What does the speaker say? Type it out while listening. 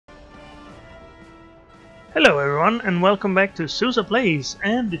Hello everyone and welcome back to Sousa Plays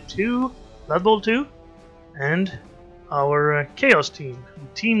and to Blood Bowl 2 and our Chaos team,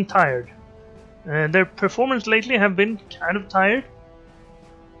 Team Tired. Their performance lately have been kind of tired.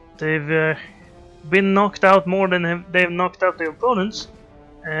 They've been knocked out more than they've knocked out their opponents,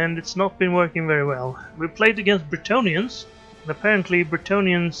 and it's not been working very well. We played against Bretonians, and apparently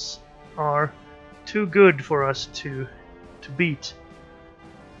Bretonians are too good for us to beat.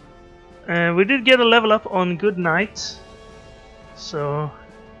 We did get a level up on Good Night, so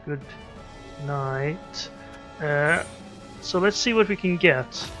good night. So let's see what we can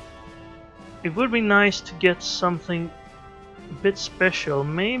get. It would be nice to get something a bit special,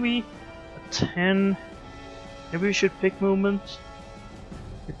 maybe a 10. Maybe we should pick movement.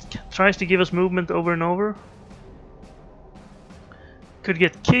 It tries to give us movement over and over. Could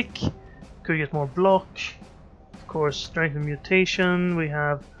get kick, could get more block. Of course, strength and mutation. We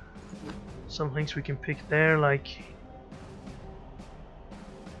have some things we can pick there, like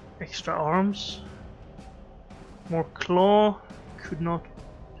extra arms, more claw. Could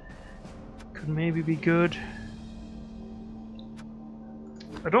maybe be good.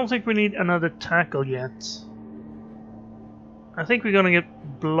 I don't think we need another tackle yet. I think we're gonna get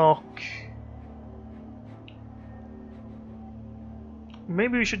block.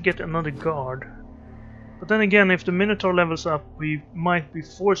 Maybe we should get another guard. But then again, if the Minotaur levels up, we might be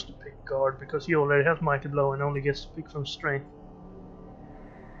forced to pick guard because he already has Mighty Blow and only gets to pick from strength.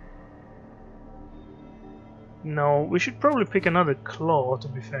 No, we should probably pick another claw, to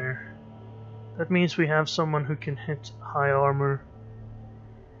be fair. That means we have someone who can hit high armor.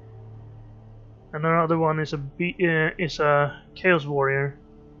 And our other one is a Chaos Warrior.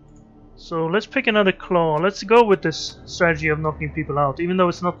 So let's pick another claw. Let's go with this strategy of knocking people out, even though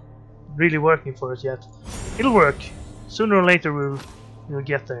it's not really working for us yet. It'll work. Sooner or later we'll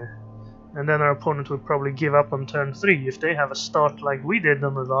get there. And then our opponent will probably give up on turn 3 if they have a start like we did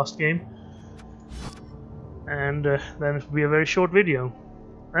on the last game. And then it'll be a very short video.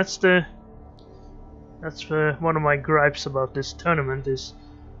 That's one of my gripes about this tournament is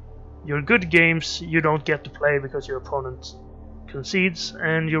your good games you don't get to play because your opponent concedes,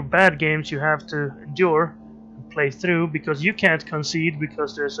 and your bad games you have to endure and play through because you can't concede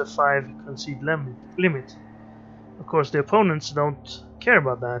because there's a 5 concede limit. Of course, the opponents don't care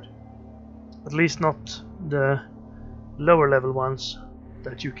about that. At least not the lower level ones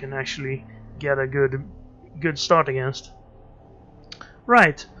that you can actually get a good start against.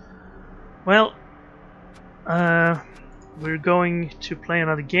 Right. Well, we're going to play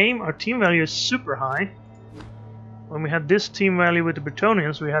another game. Our team value is super high. When we had this team value with the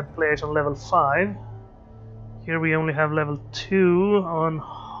Bretonians, we had players on level 5. Here we only have level 2 on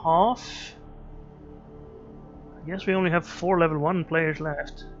half. I guess we only have 4 level 1 players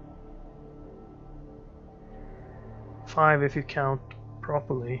left. 5 if you count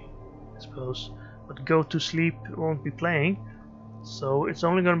properly, I suppose. But Go to Sleep won't be playing, so it's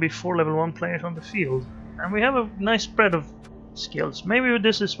only going to be 4 level 1 players on the field. And we have a nice spread of skills. Maybe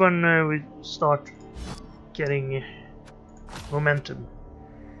this is when we start getting momentum.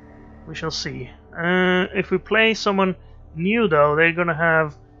 We shall see. If we play someone new though, they're gonna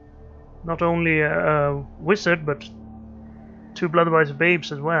have not only a wizard but 2 Bloodwise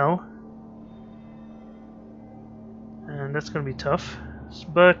babes as well, and that's gonna be tough.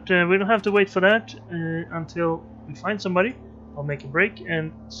 But we don't have to wait for that until we find somebody. I'll make a break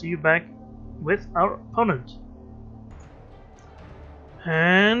and see you back with our opponent.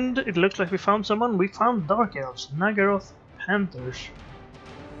 And it looks like we found someone. We found Dark Elves, Nagaroth Panthers.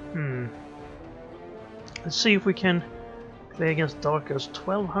 Let's see if we can play against Dark Elves.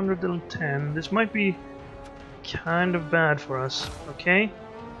 1210. This might be kind of bad for us. Okay.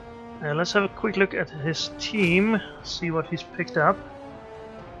 Let's have a quick look at his team. See what he's picked up.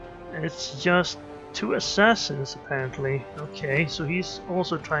 It's just 2 assassins apparently. Okay, so he's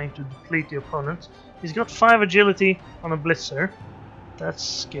also trying to deplete the opponent. He's got 5 agility on a blitzer. That's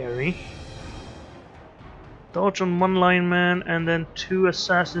scary. Dodge on 1 lineman and then 2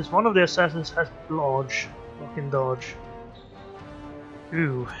 assassins. One of the assassins has dodge. Fucking dodge.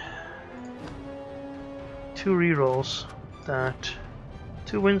 Ooh. 2 rerolls. That.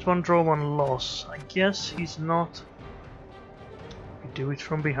 2 wins, 1 draw, 1 loss. I guess he's not. We do it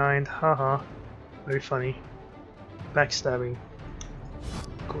from behind. Haha. Very funny. Backstabbing.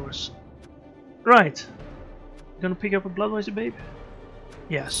 Of course. Right. Gonna pick up a Bloodwise babe?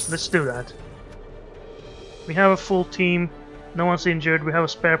 Yes, let's do that. We have a full team. No one's injured. We have a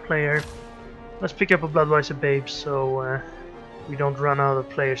spare player. Let's pick up a Bloodwise babe so we don't run out of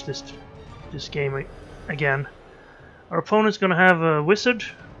players this game again. Our opponent's gonna have a wizard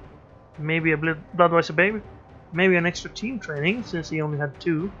Maybe a Bloodweiser babe. Maybe an extra team training since he only had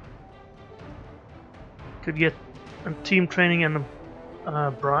 2. Could get a team training and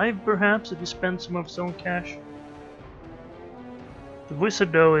a bribe perhaps if he spends some of his own cash. The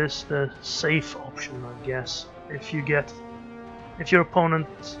wizard though is the safe option, I guess. If your opponent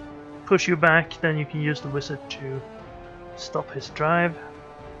push you back, then you can use the wizard to stop his drive,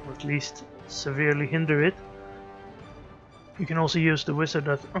 or at least severely hinder it. You can also use the wizard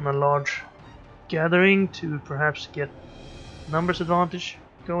on a large gathering to perhaps get numbers advantage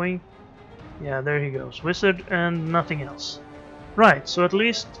going. Yeah, there he goes. Wizard and nothing else. Right, so at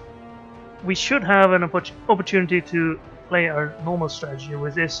least we should have an opportunity to play our normal strategy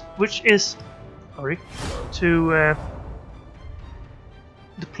with this, which is to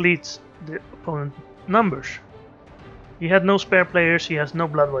deplete the opponent numbers. He had no spare players, he has no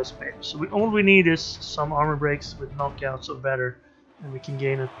Bloodwise players. So all we need is some armor breaks with knockouts or better, and we can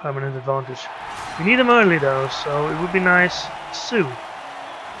gain a permanent advantage. We need them early though, so it would be nice. Sue.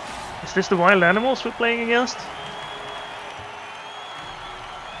 Is this the wild animals we're playing against?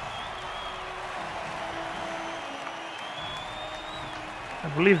 I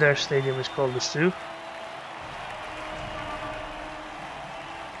believe their stadium is called the Zoo.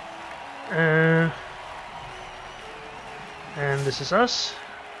 And this is us.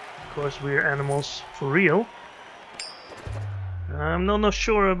 Of course, we're animals for real. I'm not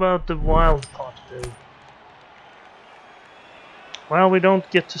sure about the wild part though. Well, we don't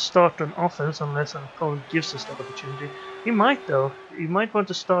get to start on offense unless an opponent gives us that opportunity. He might though. He might want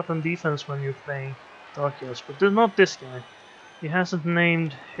to start on defense when you're playing Dark Elves, but not this guy. He hasn't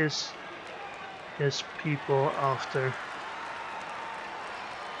named his people after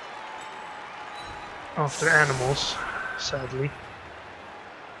animals, sadly.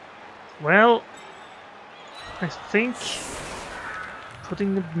 Well, I think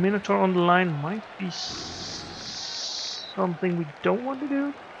putting the Minotaur on the line might be something we don't want to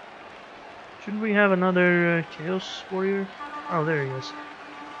do. Shouldn't we have another Chaos Warrior? Oh, there he is.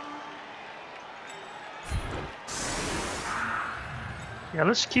 Yeah,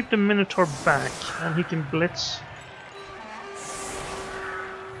 let's keep the Minotaur back, and he can blitz.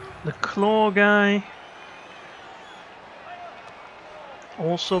 The Claw guy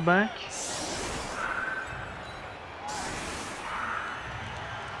also back.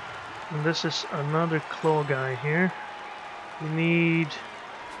 And this is another Claw guy here. We need...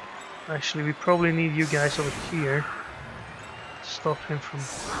 Actually, we probably need you guys over here. Stop him from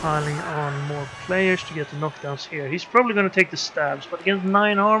piling on more players to get the knockdowns here. He's probably going to take the stabs, but against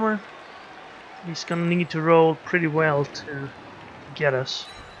 9 armor, he's going to need to roll pretty well to get us.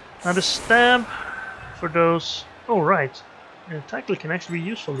 Now the stab, for those... Oh right, tackle can actually be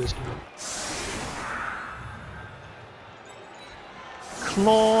useful this game.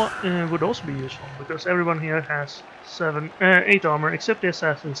 Claw would also be useful, because everyone here has 8 armor, except the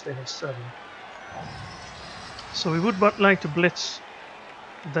assassins, they have 7. So we would like to blitz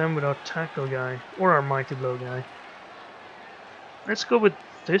them with our tackle guy, or our mighty blow guy. Let's go with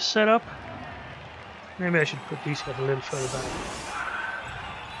this setup. Maybe I should put these guys a little further back.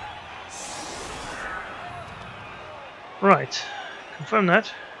 Right, confirm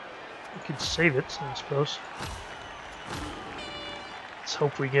that. We could save it, I suppose. Let's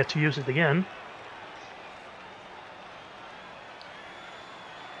hope we get to use it again.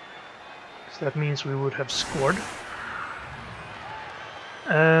 That means we would have scored.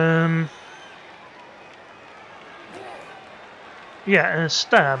 Yeah,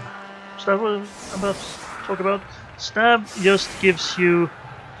 stab. Stab was about to talk about. Stab just gives you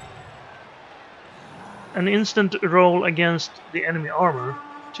an instant roll against the enemy armor.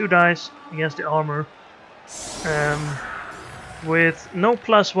 2 dice against the armor. With no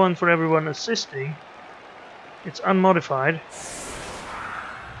 +1 for everyone assisting. It's unmodified.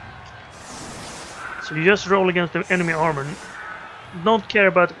 So you just roll against the enemy armor, don't care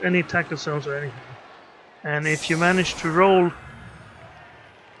about any tackle zones or anything. And if you manage to roll,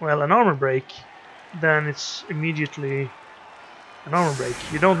 well, an armor break, then it's immediately an armor break.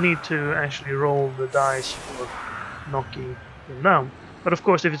 You don't need to actually roll the dice for knocking them down. But of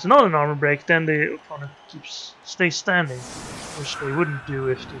course, if it's not an armor break, then the opponent stays standing, which they wouldn't do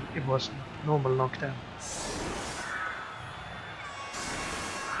if it was a normal knockdown.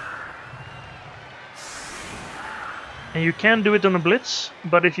 And you can do it on a blitz,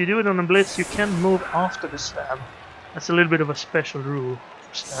 but if you do it on a blitz, you can't move after the stab. That's a little bit of a special rule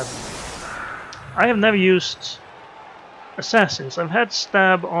for stabbing. I have never used assassins. I've had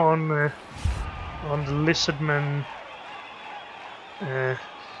stab on the lizardman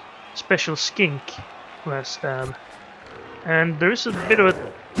special skink who has stab, and there is a bit of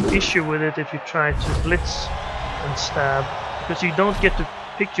a issue with it if you try to blitz and stab, because you don't get to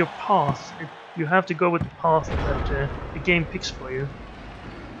pick your path. You have to go with the path that the game picks for you,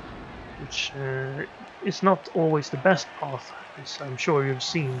 which is not always the best path, as I'm sure you've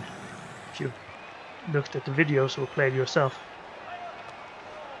seen if you've looked at the videos or played yourself.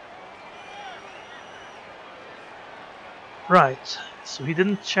 Right, so he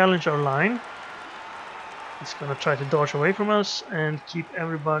didn't challenge our line. He's gonna try to dodge away from us and keep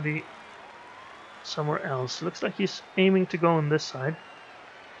everybody somewhere else. Looks like he's aiming to go on this side.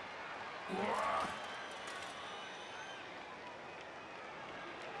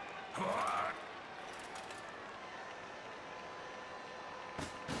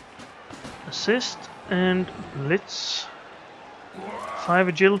 Assist and blitz. 5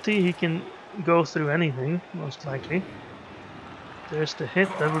 agility, he can go through anything, most likely. There's the hit,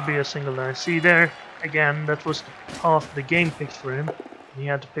 that would be a single die. See there, again, that was the path the game picked for him. He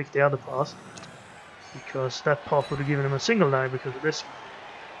had to pick the other path, because that path would have given him a single die because of this.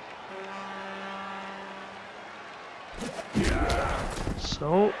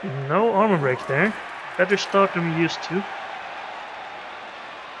 So, no armor break there. Better start than we used to.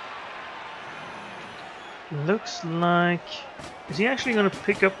 Looks like... Is he actually going to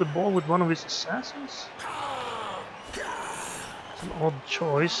pick up the ball with one of his assassins? It's an odd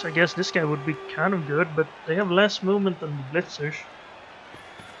choice. I guess this guy would be kind of good, but they have less movement than the blitzers.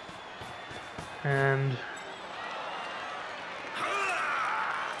 And...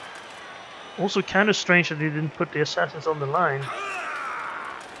 also kind of strange that he didn't put the assassins on the line.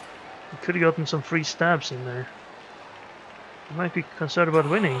 He could have gotten some free stabs in there. He might be concerned about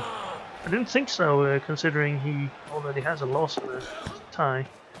winning. I didn't think so, considering he already has a loss and a tie.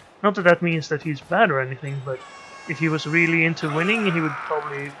 Not that that means that he's bad or anything, but if he was really into winning, he would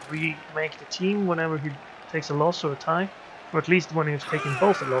probably remake the team whenever he takes a loss or a tie. Or at least when he's taking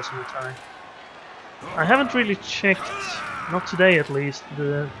both a loss and a tie. I haven't really checked, not today at least,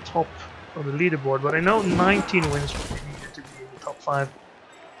 the top of the leaderboard, but I know 19 wins would be needed to be in the top 5.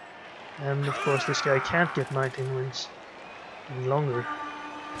 And of course this guy can't get 19 wins any longer.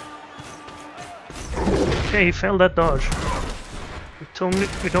 Okay, he failed that dodge.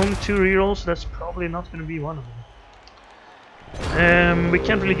 With only 2 rerolls, that's probably not going to be one of them. We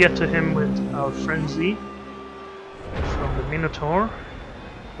can't really get to him with our frenzy from the Minotaur,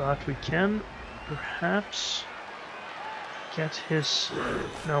 but we can perhaps get his...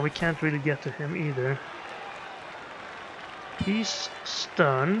 No, we can't really get to him either. He's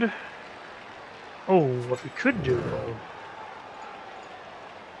stunned. Oh, what we could do though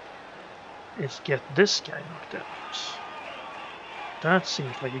is get this guy knocked out. That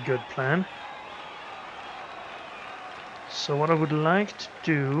seems like a good plan. So what I would like to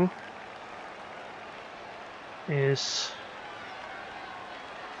do is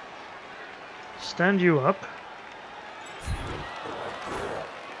stand you up.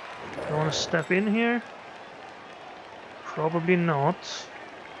 Do I want to step in here? Probably not.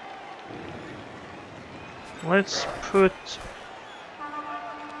 Let's put...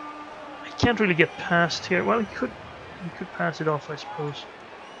 I can't really get past here. Well, he could pass it off, I suppose.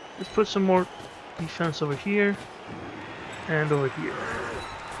 Let's put some more defense over here and over here.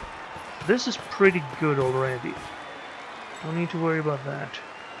 This is pretty good already. Don't need to worry about that.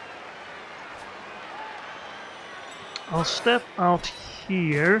 I'll step out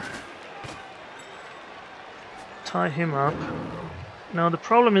here, tie him up. Now the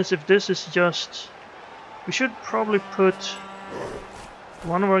problem is if this is just... We should probably put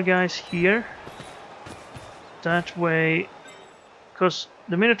one of our guys here. That way, because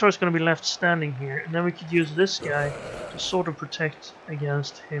the Minotaur is going to be left standing here, and then we could use this guy to sort of protect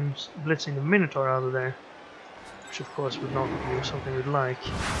against him blitzing the Minotaur out of there. Which of course would not be something we'd like.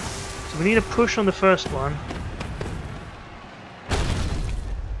 So we need a push on the first one.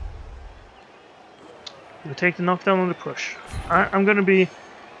 We take the knockdown on the push. I'm gonna be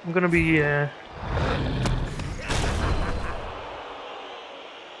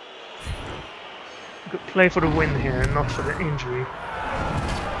play for the win here, not for the injury.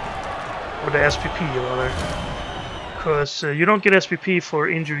 Or the SPP rather. Because you don't get SPP for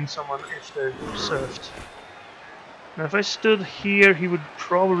injuring someone if they're surfed. Now if I stood here, he would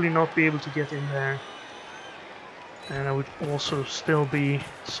probably not be able to get in there. And I would also still be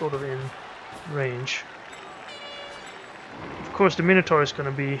sort of in range. Of course the Minotaur is going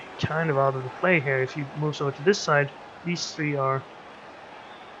to be kind of out of the play here. If he moves over to this side, these three are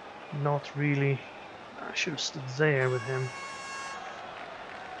not really... I should have stood there with him.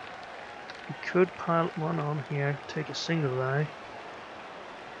 We could pile one on here, take a single die.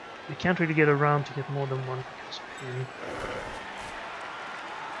 We can't really get around to get more than one because of him.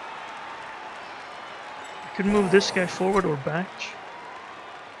 Could move this guy forward or back.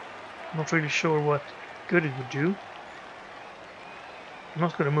 Not really sure what good it would do. I'm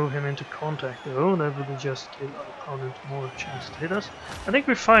not going to move him into contact though, that would just give our opponent more chance to hit us. I think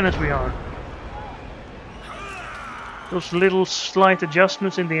we're fine as we are. Those little slight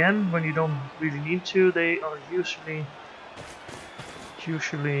adjustments in the end, when you don't really need to, they are usually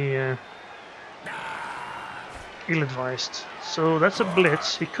ill-advised. So that's a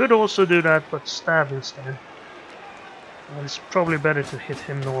blitz. He could also do that, but stab instead. Well, it's probably better to hit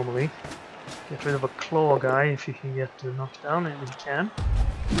him normally. Get rid of a claw guy if he can get knocked down, and he can.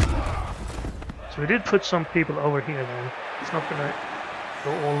 So we did put some people over here then. It's not gonna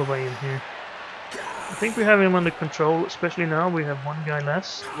go all the way in here. I think we have him under control, especially now we have one guy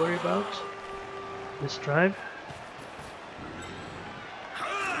less to worry about. This drive.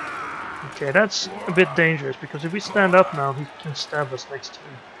 Okay, that's a bit dangerous, because if we stand up now, he can stab us next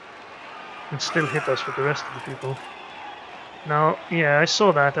turn. And still hit us with the rest of the people. Now, yeah, I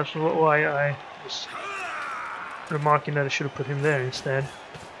saw that. That's why I was remarking that I should have put him there instead.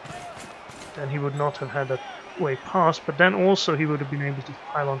 Then he would not have had that way past, but then also he would have been able to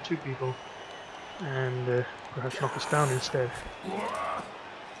pile on two people and perhaps knock us down instead.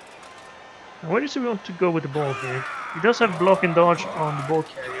 Now, where does he want to go with the ball here? He does have block and dodge on the ball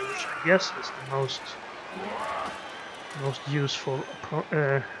carrier, which I guess is the most useful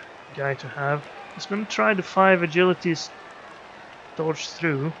guy to have. He's going to try the 5 agilities dodge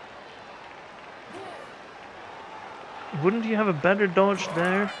through. Wouldn't you have a better dodge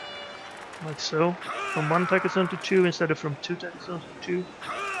there? Like so. From 1 tackle zone to 2 instead of from 2 tackle zones to 2.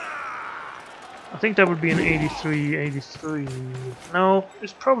 I think that would be an 83. No,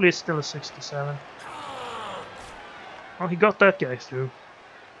 it's probably still a 67. Oh, he got that guy through.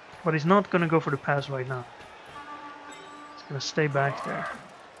 But he's not going to go for the pass right now. He's going to stay back there.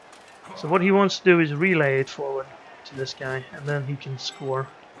 So what he wants to do is relay it forward to this guy, and then he can score.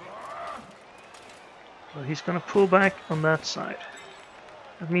 But he's gonna pull back on that side.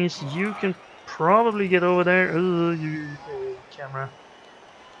 That means you can probably get over there. Camera.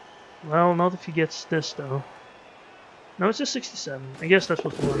 Well, not if he gets this though. No, it's a 67. I guess that's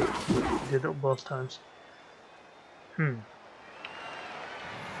what he did both times. Okay,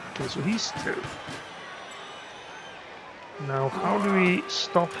 so he's through. Now, how do we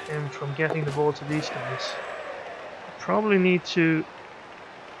stop him from getting the ball to these guys? Probably need to...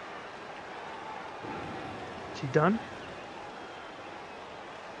 Is he done?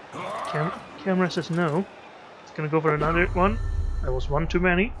 Camera says no. It's gonna go for another one. That was one too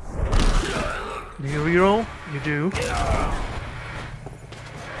many. Do you reroll? You do.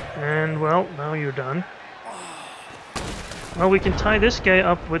 And well, now you're done. Well, we can tie this guy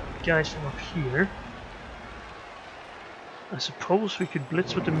up with guys from up here. I suppose we could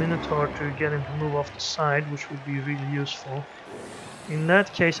blitz with the Minotaur to get him to move off the side, which would be really useful. In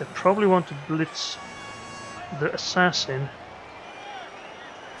that case, I probably want to blitz the assassin.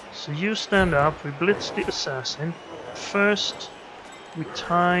 So you stand up, we blitz the assassin. First, we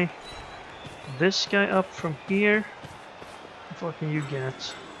tie this guy up from here. How far can you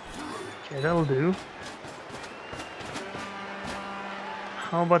get? Okay, that'll do.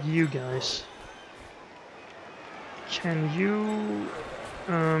 How about you guys? Can you...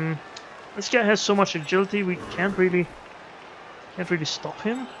 this guy has so much agility, we can't really stop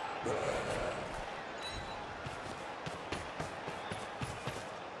him.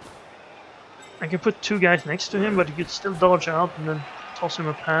 I can put 2 guys next to him, but he could still dodge out and then toss him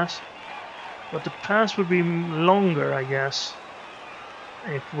a pass. But the pass would be longer, I guess,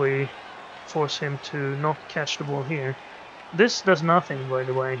 if we force him to not catch the ball here. This does nothing, by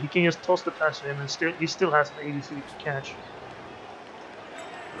the way. He can just toss the pass to him, and he still has an 83 to catch.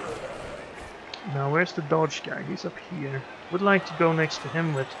 Now, where's the dodge guy? He's up here. Would like to go next to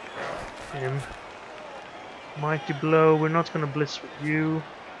him with him. Mighty blow. We're not gonna blitz with you.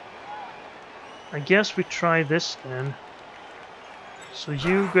 I guess we try this then. So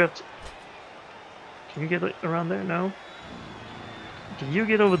you get... Can you get around there? No? Okay, you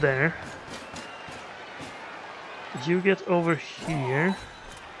get over there. You get over here.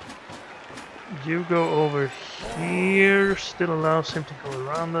 You go over here. Still allows him to go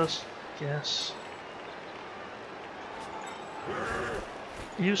around us. Yes.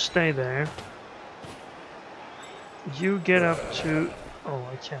 You stay there. You get up to... Oh,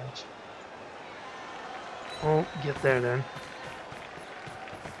 I can't. Oh, get there then.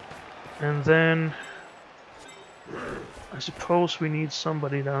 And then... I suppose we need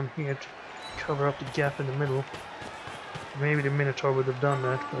somebody down here to cover up the gap in the middle. Maybe the Minotaur would have done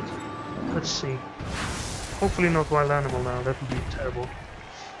that, but let's see. Hopefully not wild animal now, that would be terrible.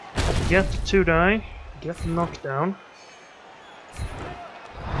 Get the 2 die. Get knocked down.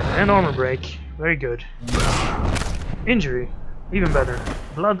 And armor break. Very good. Injury. Even better.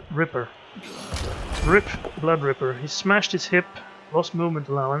 Blood Ripper. Rip Blood Ripper. He smashed his hip, lost movement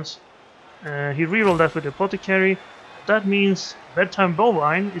allowance. He rerolled that with the Apothecary. That means Bedtime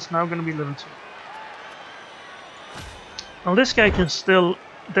Bovine is now going to be level 2. Now this guy can still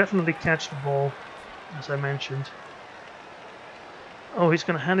definitely catch the ball, as I mentioned. Oh, he's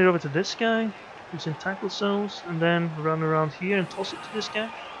going to hand it over to this guy, who's in tackle zones, and then run around here and toss it to this guy.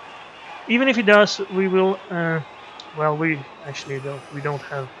 Even if he does, we will... well, we actually don't.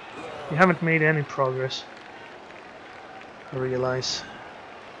 We haven't made any progress, I realize.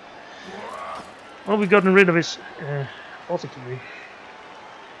 Well, we've gotten rid of his Apothecary.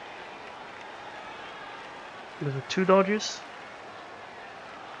 With 2 dodges.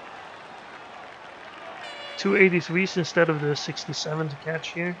 2 83s instead of the 67 to catch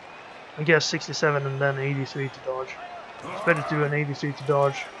here. I guess 67 and then 83 to dodge. It's better to do an 83 to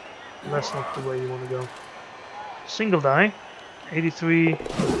dodge. That's not the way you want to go. Single die. 83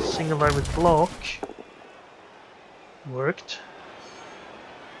 single die with block. Worked.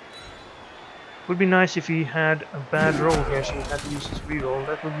 Would be nice if he had a bad roll here, so he had to use his reroll.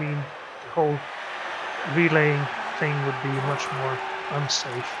 That would mean the whole relaying thing would be much more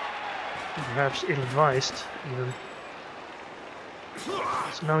unsafe. And perhaps ill-advised, even.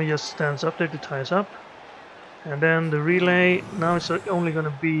 So now he just stands up there to tie us up. And then the relay, now it's only going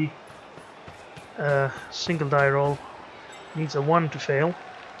to be a single die roll. Needs a 1 to fail.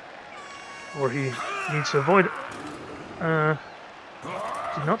 Or he needs to avoid it.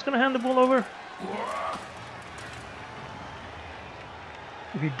 Is he not going to hand the ball over?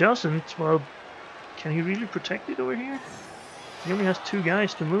 If he doesn't, well, can he really protect it over here? He only has 2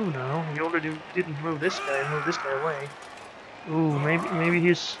 guys to move now. He already didn't move this guy, move this guy away. Ooh, maybe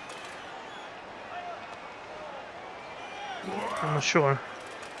he's... I'm not sure.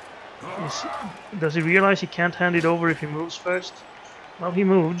 Does he realize he can't hand it over if he moves first? Well, he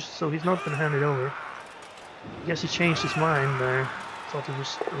moved, so he's not going to hand it over. I guess he changed his mind there. Thought it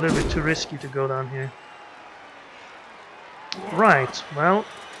was a little bit too risky to go down here. Right, well,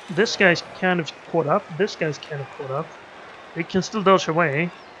 this guy's kind of caught up. This guy's kind of caught up. He can still dodge away,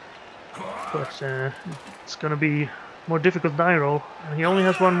 but it's gonna be more difficult die roll, and he only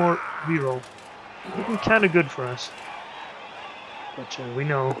has 1 more reroll. Looking kind of good for us, but we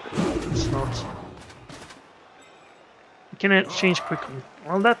know it's not. We can change quickly.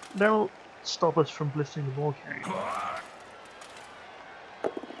 Well, that'll stop us from blistering the ball carrier.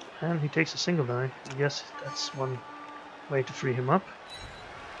 And he takes a single die. I guess that's one way to free him up.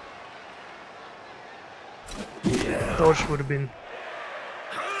 Dodge would have been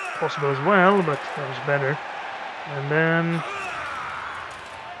possible as well, but that was better. And then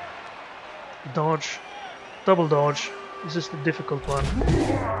dodge, double dodge. This is the difficult one.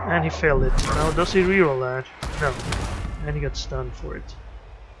 And he failed it. Now does he reroll that? No. And he got stunned for it.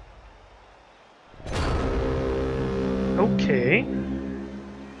 Okay.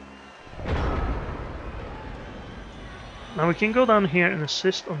 Now we can go down here and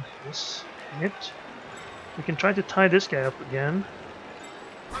assist on his hit. We can try to tie this guy up again.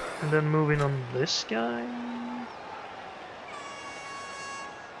 And then move in on this guy.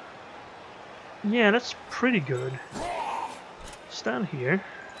 Yeah, that's pretty good. Stand here.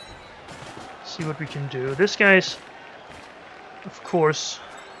 See what we can do. This guy's... Of course...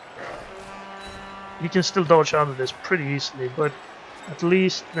 He can still dodge out of this pretty easily, but at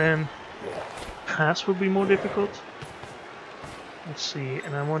least then... Pass will be more difficult. Let's see,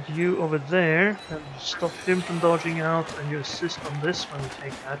 and I want you over there, and stop him from dodging out, and you assist on this when we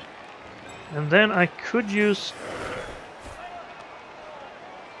take that. And then I could use...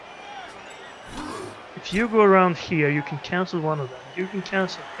 If you go around here, you can cancel one of them. You can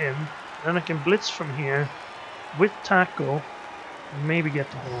cancel him, then I can blitz from here, with tackle, and maybe get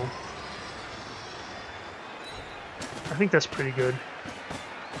the ball. I think that's pretty good.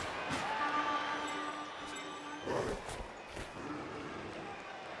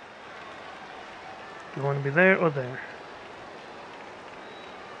 Do you want to be there or there?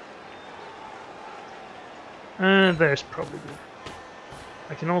 And there's probably good.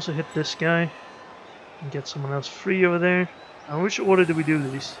 I can also hit this guy and get someone else free over there. Now, which order do we do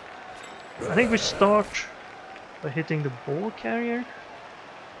these? I think we start by hitting the ball carrier.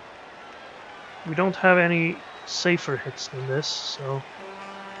 We don't have any safer hits than this, so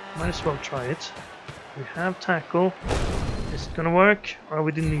might as well try it. We have tackle. Is it gonna work? Or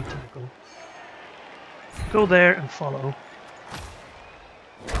we didn't need tackle. Go there and follow.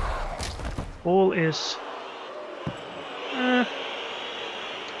 Ball is...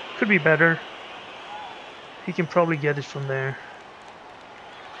 could be better. He can probably get it from there.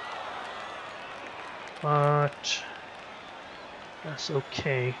 But that's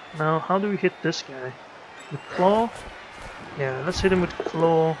okay. Now, how do we hit this guy? With claw? Yeah, let's hit him with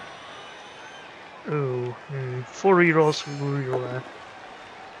claw. Ooh, 4 rerolls, we will reroll that.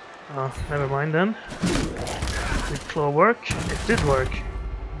 Never mind then. Did claw work? It did work.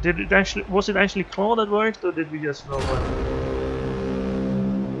 Did it actually? Was it actually claw that worked, or did we just roll one?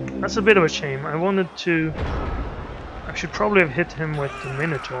 That's a bit of a shame. I wanted to. I should probably have hit him with the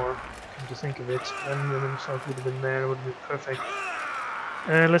Minotaur. Come to think of it, then the Minotaur would have been there. It would have been perfect.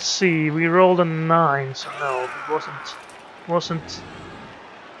 Let's see. We rolled a 9, so no, it wasn't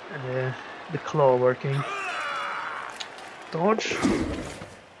the claw working. Dodge.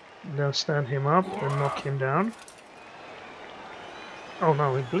 Then stand him up and knock him down. Oh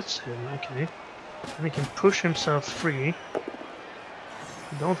no, he blitzed him, okay. And he can push himself free.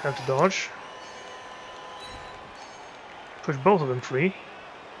 You don't have to dodge. Push both of them free.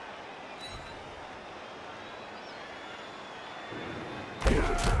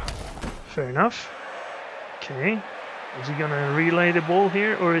 Fair enough. Okay. Is he gonna relay the ball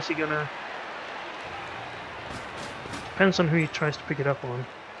here, or is he gonna... Depends on who he tries to pick it up on.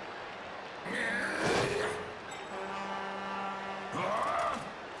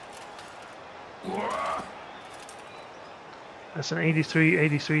 That's an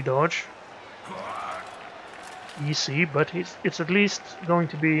 83 dodge. Easy, but it's at least going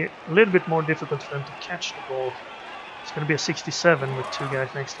to be a little bit more difficult for him to catch the ball. It's going to be a 67 with 2 guys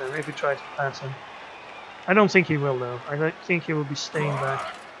next to him if he tries to pass him. I don't think he will though. I think he will be staying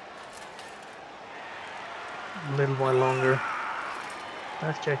back a little while longer.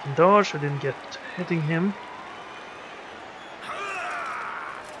 That guy can dodge. I didn't get hitting him.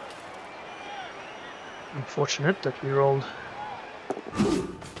 Unfortunate that we rolled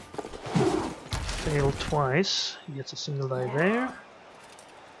failed twice. He gets a single die there.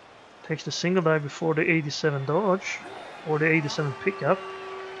 Takes the single die before the 87 dodge or the 87 pickup.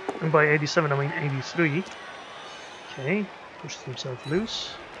 And by 87 I mean 83. Okay, pushes himself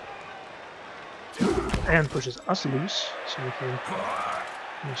loose. And pushes us loose, so we can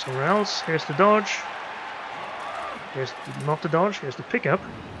move somewhere else. Here's the dodge. Here's not the dodge, here's the pickup.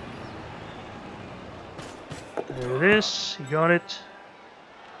 There it is, he got it.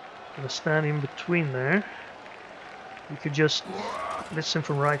 Gonna stand in between there. We could just blitz him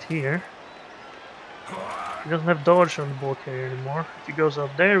from right here. He doesn't have dodge on the ball carrier anymore. If he goes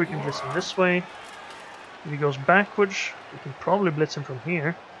out there, we can blitz him this way. If he goes backwards, we can probably blitz him from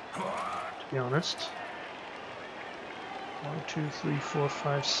here, to be honest. 1, 2, 3, 4,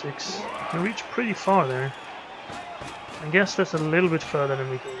 5, 6. We can reach pretty far there. I guess that's a little bit further than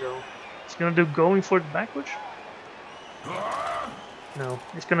we can go. He's gonna do going for it backwards? No,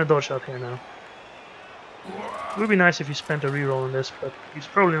 he's gonna dodge out here now. It would be nice if he spent a reroll on this, but he's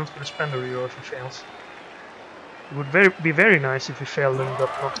probably not gonna spend a reroll if he fails. It would be very nice if he failed and got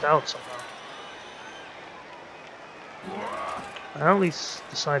knocked out somehow. Well, he's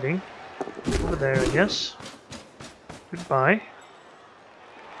deciding. Over there, I guess. Goodbye.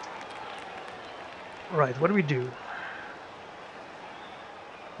 Right, what do we do?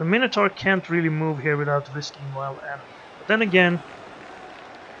 The Minotaur can't really move here without risking wild animal. But then again,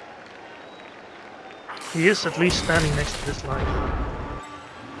 he is at least standing next to this line.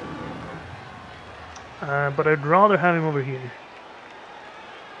 But I'd rather have him over here.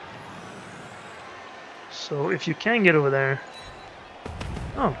 So if you can get over there...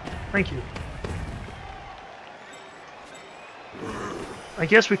 Oh, thank you. I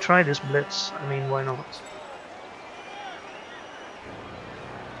guess we try this blitz. I mean, why not?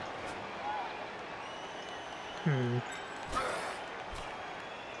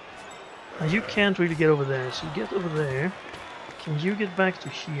 Now you can't really get over there, so you get over there. Can you get back to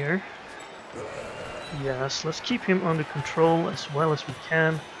here? Yes, let's keep him under control as well as we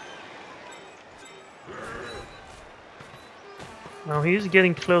can. Now he is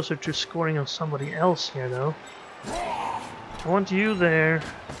getting closer to scoring on somebody else here though. I want you there.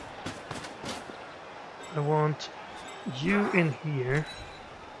 I want you in here.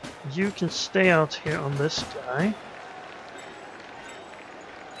 You can stay out here on this guy.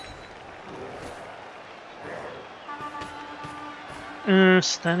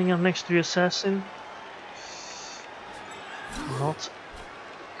 Standing up next to the assassin. Not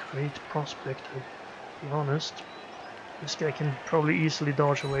a great prospect, to be honest. This guy can probably easily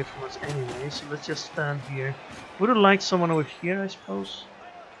dodge away from us anyway, so let's just stand here. Would have liked someone over here, I suppose.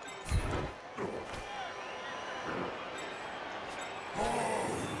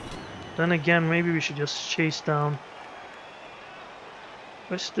 Then again, maybe we should just chase down.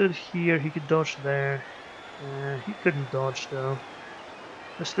 If I stood here, he could dodge there. He couldn't dodge though.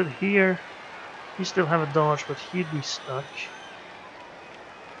 I stood here. He still have a dodge, but he'd be stuck.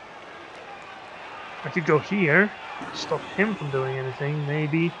 I could go here, stop him from doing anything,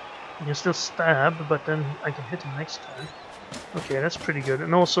 maybe. I can still stab, but then I can hit him next time. Okay, that's pretty good.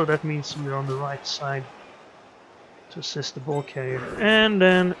 And also that means we're on the right side to assist the ball carrier. And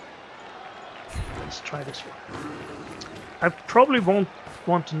then let's try this one. I probably won't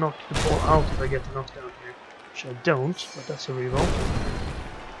want to knock the ball out if I get the knockdown here. Which I don't, but that's a reroll.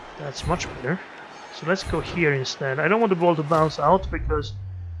 That's much better. So let's go here instead. I don't want the ball to bounce out because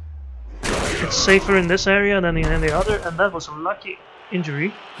it's safer in this area than in any other, and that was a lucky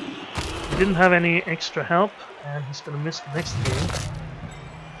injury. He didn't have any extra help, and he's gonna miss the next game.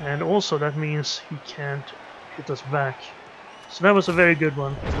 And also that means he can't hit us back. So that was a very good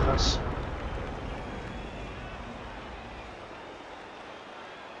one for us.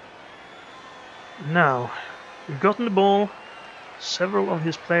 Now, we've gotten the ball. Several of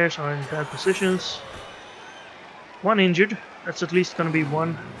his players are in bad positions. One injured. That's at least gonna be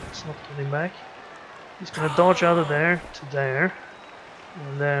one that's not coming back. He's gonna dodge out of there to there.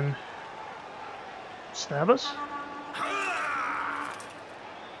 And then stab us.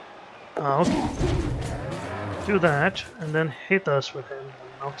 Oh, okay. Do that and then hit us with him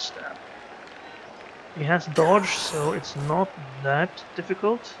and not stab. He has dodge, so it's not that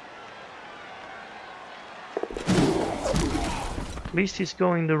difficult. At least he's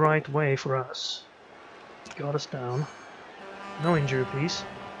going the right way for us. Got us down. No injury, please.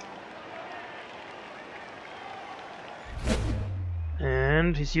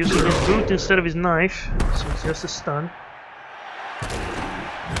 And he's using his boot instead of his knife, so it's just a stun.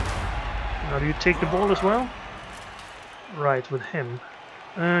 Now do you take the ball as well? Right, with him.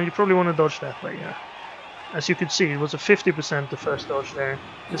 You probably want to dodge that way, yeah. As you can see, it was a 50% the first dodge there.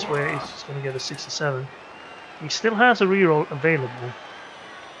 This way he's going to get a 67. He still has a reroll available.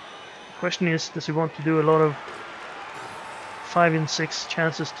 The question is, does he want to do a lot of 5 and 6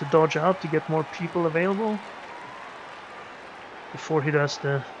 chances to dodge out to get more people available? Before he does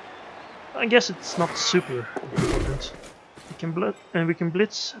the... I guess it's not super important. We can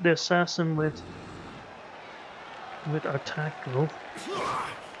blitz the assassin with our tackle.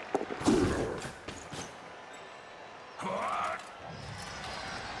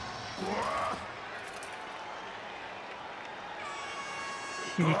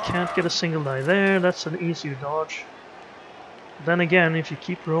 He can't get a single die there, that's an easier dodge. Then again, if you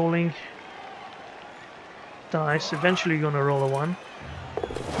keep rolling dice, eventually you're gonna roll a 1.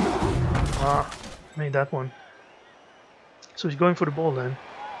 Ah, made that one. So he's going for the ball then.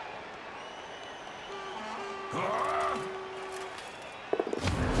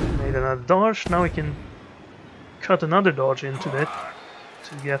 Made another dodge, now we can cut another dodge into it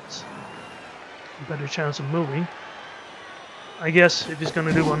to get a better chance of moving. I guess if he's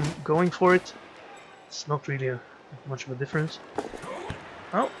gonna do one going for it, it's not really much of a difference.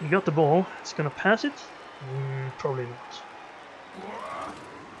 Oh, he got the ball. It's gonna pass it? Probably not.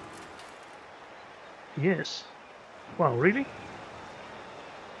 Yes. Wow, really?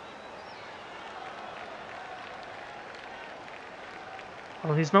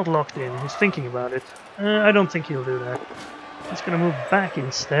 Well, he's not locked in. He's thinking about it. I don't think he'll do that. He's gonna move back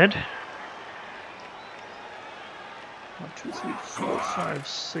instead. 1, 2, 3, 4, 5,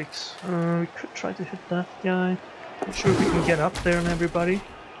 6. We could try to hit that guy. Not sure if we can get up there on everybody.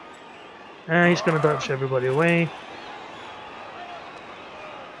 He's gonna dodge everybody away.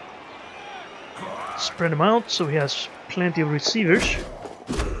 Spread him out so he has plenty of receivers.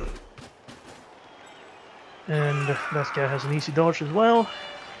 And that guy has an easy dodge as well.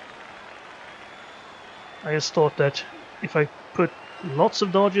 I just thought that if I put lots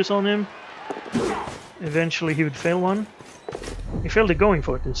of dodges on him, eventually he would fail one. He failed it going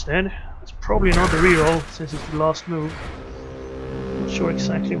for it instead. It's probably not the reroll since it's the last move. Not sure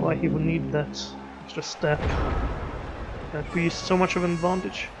exactly why he would need that extra step. That be so much of an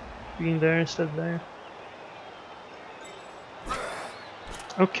advantage, being there instead of there.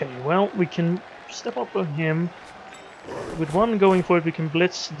 Okay, well, we can step up on him. With one going for it, we can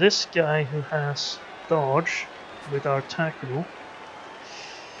blitz this guy who has dodge with our tackle.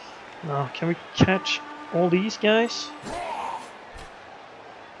 Now, can we catch all these guys?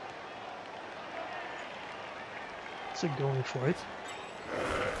 What's it going for it?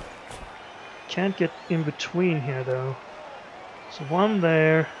 Can't get in between here though. So one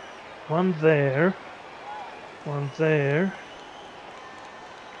there, one there, one there,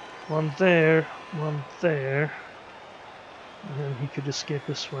 one there, one there. And then he could escape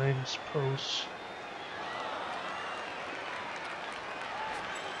this way, I suppose.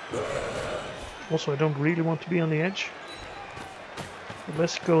 Also, I don't really want to be on the edge. But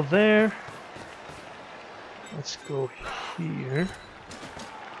let's go there. Let's go here.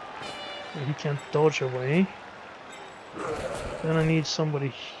 He can't dodge away. Then I need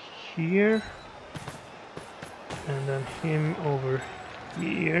somebody here. And then him over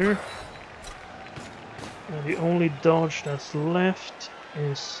here. And the only dodge that's left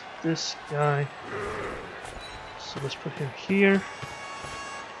is this guy. So let's put him here.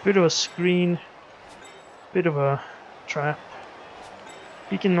 Bit of a screen. Bit of a trap.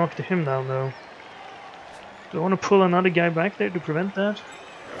 He can knock him down though. Do I want to pull another guy back there to prevent that?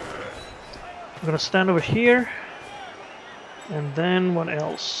 I'm gonna stand over here. And then what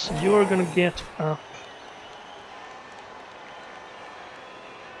else? You're gonna get up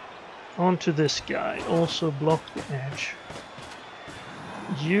onto this guy. Also block the edge.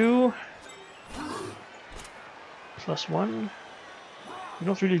 You +1. You're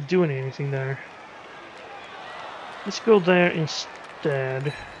not really doing anything there. Let's go there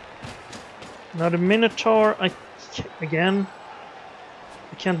instead. Now the Minotaur, I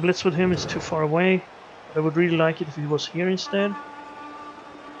can't blitz with him, it's too far away. I would really like it if he was here instead.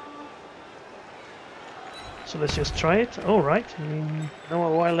 So let's just try it. Alright, no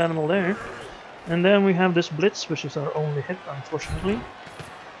wild animal there. And then we have this blitz, which is our only hit, unfortunately.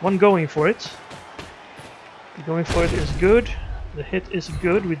 One going for it. The going for it is good. The hit is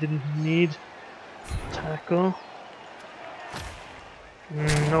good, we didn't need tackle.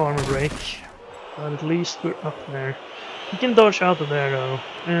 No armor break. But at least we're up there. He can dodge out of there though.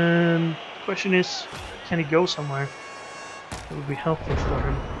 And the question is, can he go somewhere that would be helpful for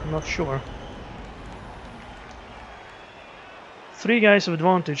him? I'm not sure. 3 guys of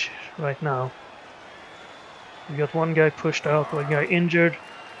advantage right now. We got one guy pushed out, one guy injured,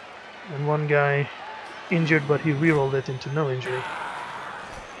 and one guy injured but he rerolled it into no injury.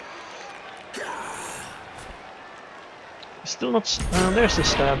 He's still not... there's the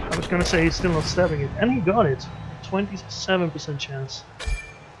stab. I was gonna say he's still not stabbing it. And he got it. 27% chance.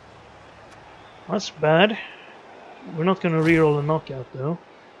 That's bad. We're not gonna reroll a knockout though.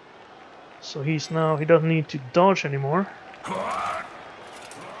 So he's now... he doesn't need to dodge anymore.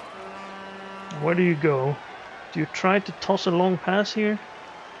 Where do you go? Do you try to toss a long pass here?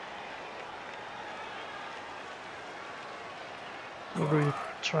 Or do you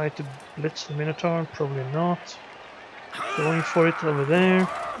try to blitz the Minotaur? Probably not. Going for it over there.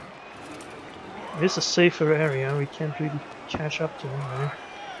 It is a safer area, we can't really catch up to him there.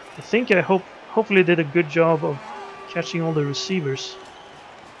 I think I hopefully did a good job of catching all the receivers.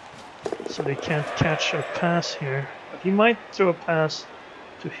 So they can't catch a pass here. But he might throw a pass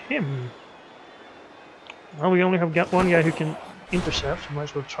to him. Well, we only have got one guy who can intercept, so might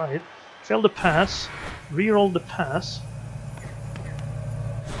as well try it. Failed the pass, re-rolled the pass.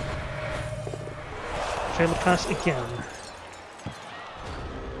 Failed the pass again.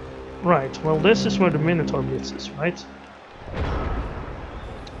 Right, well this is where the Minotaur blitz is, right?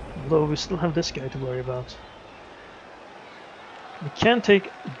 Although we still have this guy to worry about. We can take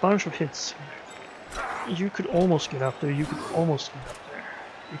a bunch of hits. You could almost get up there, you could almost get up there.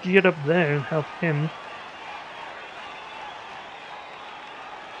 You could get up there and help him.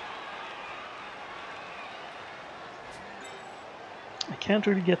 I can't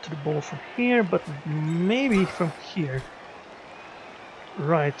really get to the ball from here, but maybe from here.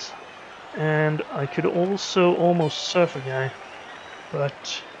 Right. And I could also almost surf a guy.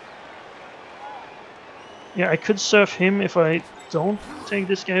 But... yeah, I could surf him if I don't take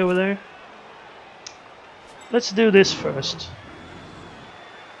this guy over there. Let's do this first.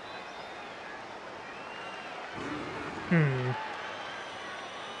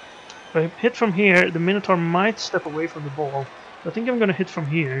 If I hit from here, the Minotaur might step away from the ball. I think I'm gonna hit from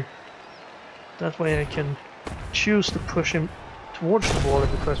here. That way I can choose to push him towards the ball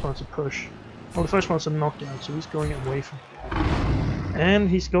if the first one's a push. Well, the first one's a knockout, so he's going away from here. And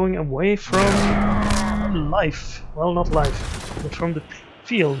he's going away from life. Well, not life, but from the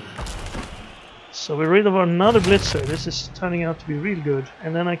field. So we're rid of another blitzer. This is turning out to be real good.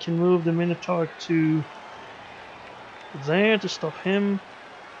 And then I can move the Minotaur to there to stop him.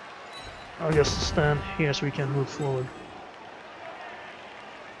 I'll just stand here so we can move forward.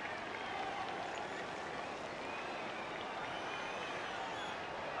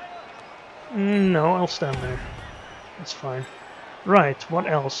 No, I'll stand there. That's fine. Right, what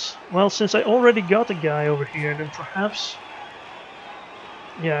else? Well, since I already got a guy over here, then perhaps...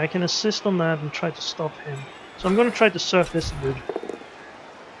 yeah, I can assist on that and try to stop him. So I'm gonna try to surf this dude.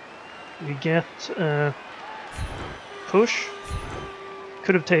 We get... push.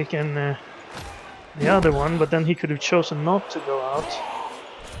 Could have taken the other one, but then he could have chosen not to go out.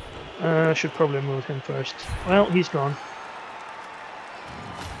 I should probably move him first. Well, he's gone.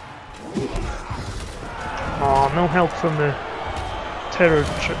 Oh, no help from the terror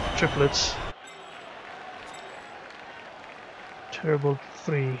triplets. Terrible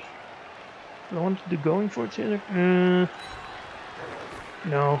 3. Do I want to do going for it here?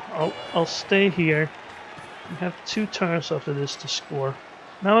 No, I'll stay here. We have 2 turns after this to score.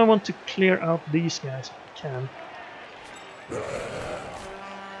 Now I want to clear out these guys if I can.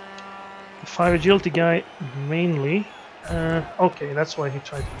 The 5 agility guy mainly. Okay, that's why he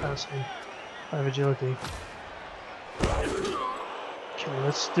tried to pass in 5 agility. Okay,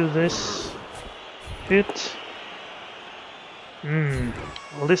 let's do this. Hit.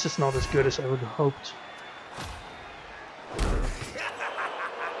 Well, this is not as good as I would have hoped.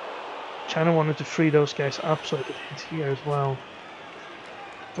 China wanted to free those guys up so I could hit here as well.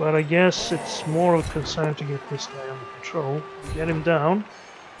 But I guess it's more of a concern to get this guy under control. Get him down.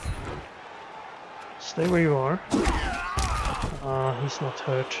 Stay where you are. He's not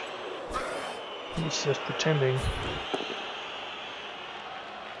hurt. He's just pretending.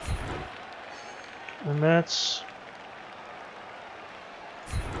 And that's...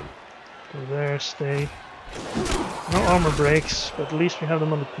 Go there, stay. No armor breaks, but at least we have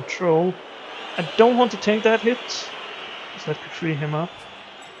them under control. I don't want to take that hit, because that could free him up.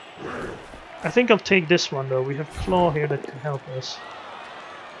 I think I'll take this one though. We have Claw here that can help us.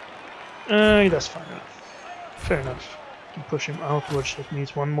 That's fine enough. Fair enough. Can push him outwards. That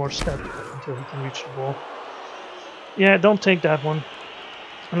needs one more step until he can reach the ball. Yeah, don't take that one.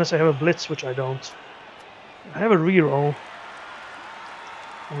 Unless I have a blitz, which I don't. I have a reroll.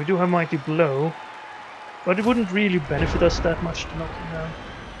 And we do have Mighty Blow. But it wouldn't really benefit us that much to knock him down.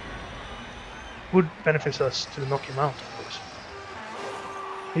 Would benefit us to knock him out, of course.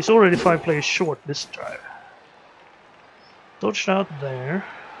 He's already 5 players short this drive. Dodged out there.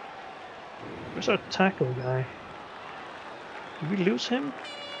 Where's our tackle guy? Did we lose him?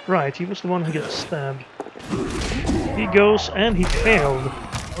 Right, he was the one who got stabbed. He goes and he failed.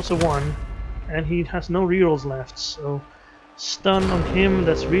 Also 1. And he has no rerolls left, so stun on him,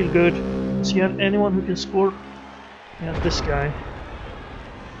 that's real good. Does he have anyone who can score? Yeah, this guy.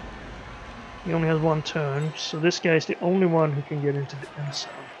 He only has 1 turn, so this guy is the only one who can get into the end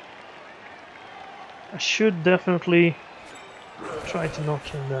zone. I should definitely try to knock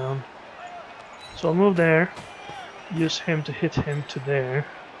him down. So I'll move there, use him to hit him to there.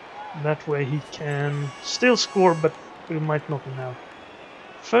 That way he can still score, but we might knock him out.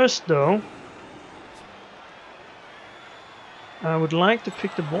 First though, I would like to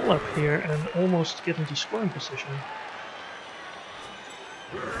pick the ball up here and almost get into scoring position.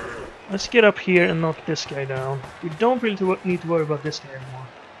 Let's get up here and knock this guy down. We don't really need to worry about this guy anymore.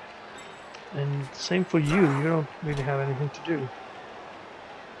 And same for you, you don't really have anything to do.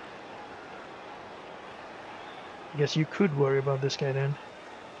 I guess you could worry about this guy then.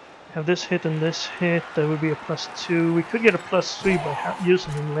 Have this hit and this hit, that would be a +2. We could get a +3 by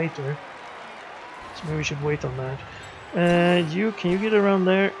using him later. So maybe we should wait on that. Can you get around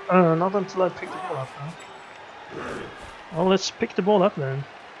there? Not until I pick the ball up, huh? Well, let's pick the ball up then.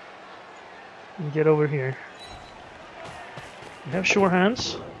 And get over here. We have sure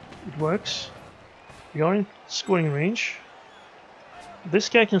hands. It works. We are in scoring range. This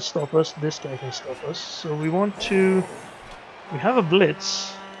guy can stop us, this guy can stop us. So we want to... We have a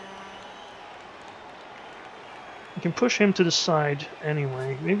blitz. We can push him to the side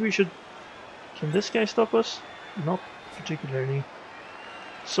anyway. Maybe we should... Can this guy stop us? Not particularly.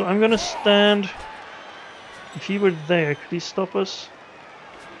 So I'm gonna stand... If he were there, could he stop us?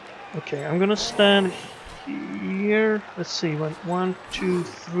 Okay, I'm gonna stand here. Let's see, 1, 2,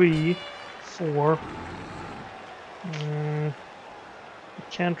 3, 4. I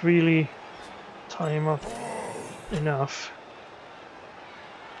can't really tie him up enough.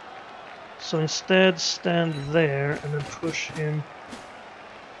 So instead stand there and then push him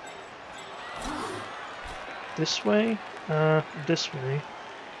this way, this way.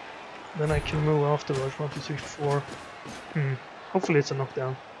 Then I can move afterwards. 1, 2, 3, 4. Hopefully it's a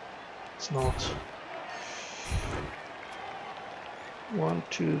knockdown. It's not. 1,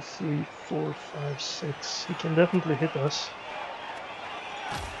 2, 3, 4, 5, 6. He can definitely hit us.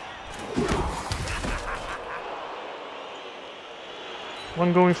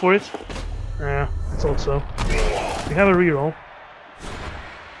 One going for it? Yeah, I thought so. We have a reroll,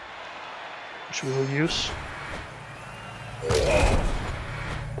 which we will use.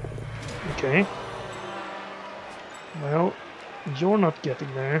 Okay. Well, you're not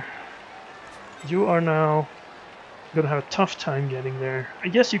getting there. You are now gonna have a tough time getting there. I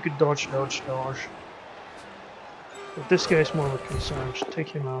guess you could dodge. But this guy is more of a concern. Just take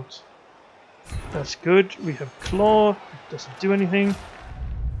him out. That's good. We have Claw. Doesn't do anything.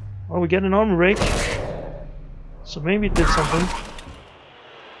 Well, we get an armor break. So maybe it did something.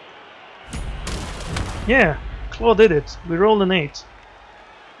 Yeah, Claw did it. We rolled an 8.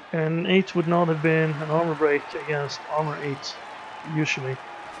 And 8 would not have been an armor break against armor 8, usually.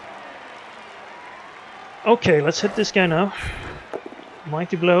 Okay, let's hit this guy now.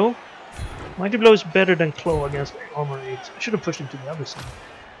 Mighty Blow. Mighty Blow is better than Claw against armor 8. I should have pushed him to the other side.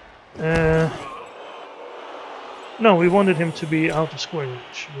 No, we wanted him to be out of scoring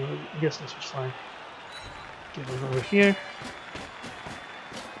range. I guess this was fine. Get him over here.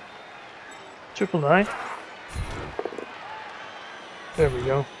 Triple die. There we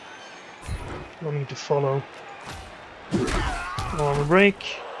go. No need to follow. Armor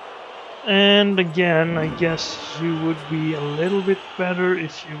break. And again, I guess you would be a little bit better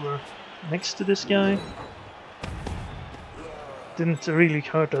if you were next to this guy. Didn't really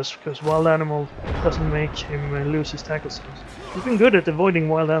hurt us because Wild Animal doesn't make him lose his tackle skills. He's been good at avoiding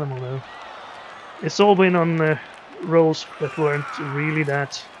Wild Animal though. It's all been on rolls that weren't really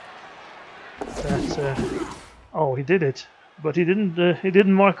that. Oh, he did it, but he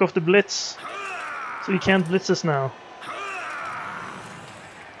didn't mark off the blitz, so he can't blitz us now.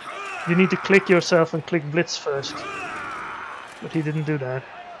 You need to click yourself and click blitz first, but he didn't do that.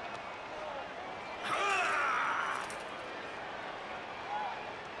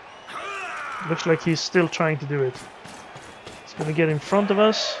 Looks like he's still trying to do it. He's gonna get in front of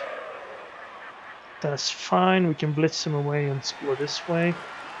us. That's fine, we can blitz him away and score this way.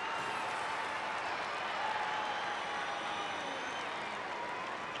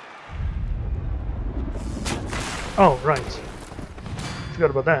 Oh, right.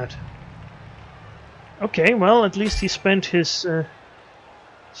 Forgot about that. Okay, well, at least he spent his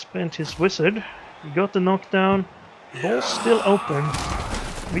wizard. He got the knockdown. Ball's still open.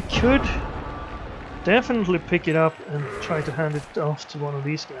 We could definitely pick it up and try to hand it off to one of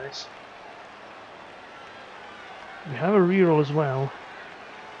these guys. We have a reroll as well.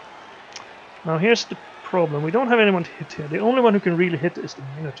 Now here's the problem. We don't have anyone to hit here. The only one who can really hit is the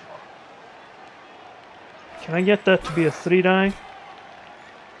Minotaur. Can I get that to be a 3-die?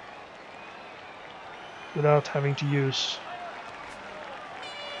 Without having to use...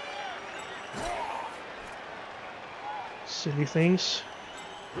 silly things.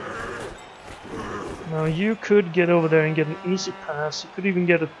 Now you could get over there and get an easy pass. You could even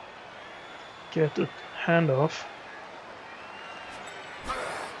get a handoff.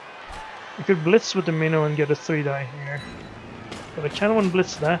 You could blitz with the minnow and get a 3-die here. But I kinda want to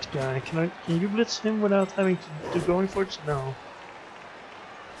blitz that guy. Can you blitz him without having to going for it? No.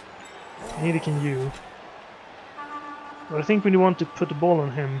 Neither can you. But I think we want to put the ball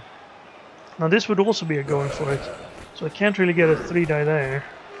on him. Now this would also be a going for it. So I can't really get a 3-die there.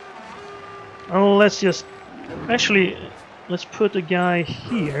 Oh, let's just... Actually, let's put a guy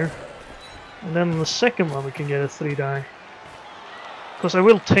here. And then on the second one we can get a 3-die. Because I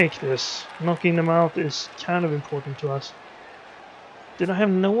will take this. Knocking them out is kind of important to us. Did I have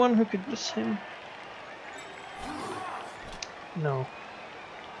no one who could blitz him? No.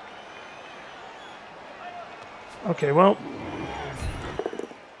 Okay, well...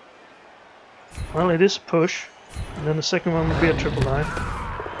 Well, it is a push. And then the second one would be a triple die.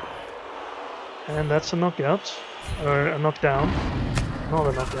 And that's a knockout. Or a knockdown. Not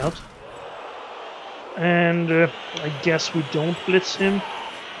a knockout. And I guess we don't blitz him.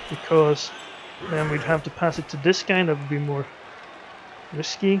 Because then we'd have to pass it to this guy. That would be more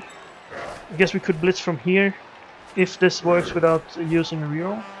risky. I guess we could blitz from here. If this works without using a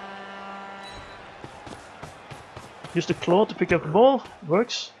reroll. Use the claw to pick up the ball.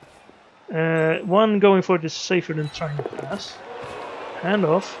 Works. One going for it is safer than trying to pass. Hand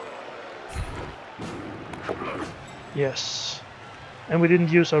off. Yes. And we didn't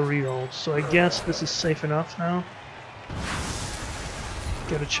use our reroll, so I guess this is safe enough now.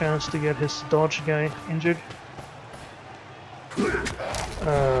 Get a chance to get his dodge guy injured.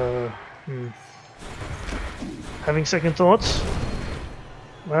 Having second thoughts.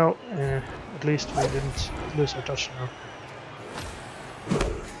 Well, at least we didn't lose our touchdown.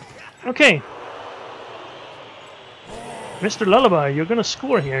 Okay. Mr. Lullaby, you're gonna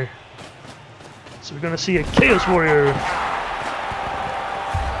score here. So we're gonna see a Chaos Warrior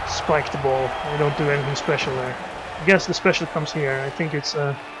spike the ball. We don't do anything special there. I guess the special comes here. I think it's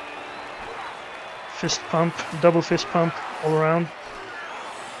a fist pump, double fist pump all around.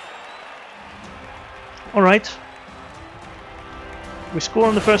 Alright. We score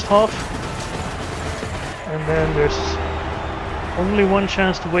in the first half. And then there's only one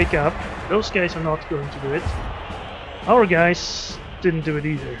chance to wake up. Those guys are not going to do it. Our guys didn't do it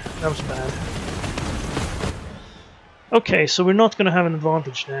either. That was bad. Okay, so we're not going to have an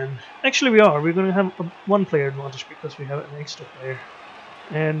advantage then. Actually we are. We're going to have a one-player advantage because we have an extra player.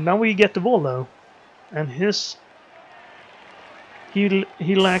 And now we get the ball though. And his... He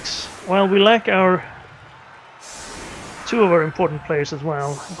lacks... Well, we lack our... two of our important players as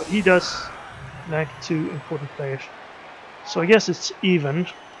well. But he does lack 2 important players. So I guess it's even.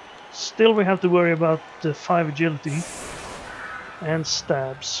 Still we have to worry about the 5 agility and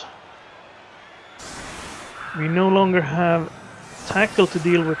stabs. We no longer have tackle to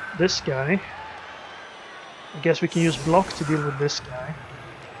deal with this guy. I guess we can use block to deal with this guy.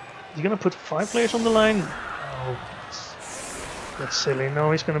 Is he gonna put 5 players on the line? Oh, that's silly.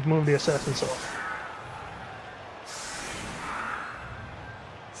 No, he's gonna move the assassins off.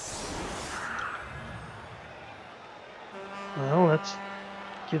 Well, that's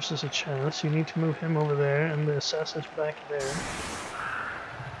gives us a chance. You need to move him over there and the assassin's back there.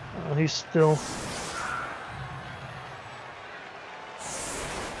 He's still...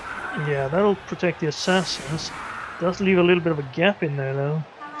 Yeah, that'll protect the assassins. Does leave a little bit of a gap in there though,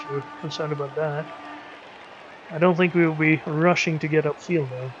 if you're concerned about that. I don't think we will be rushing to get upfield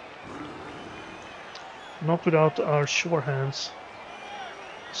though. Not without our sure hands.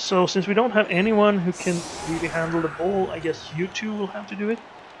 So since we don't have anyone who can really handle the ball, I guess you two will have to do it.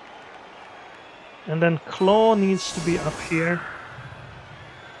 And then Claw needs to be up here.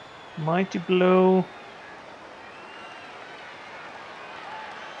 Mighty Blow.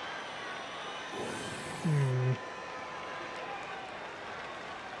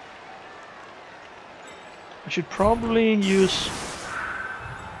 I should probably use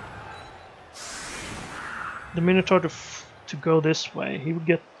the Minotaur to go this way. He would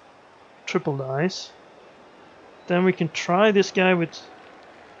get triple dice. Then we can try this guy with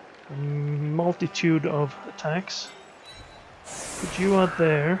a multitude of attacks. Put you out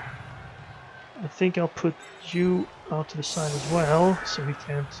there. I think I'll put you out to the side as well, so he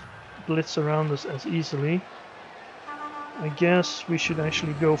can't blitz around us as easily. I guess we should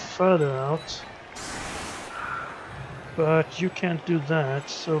actually go further out. But you can't do that,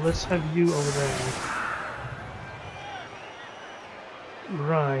 so let's have you over there.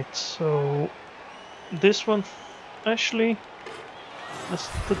 Right, so this one, actually, let's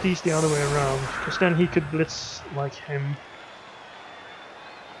put these the other way around, because then he could blitz like him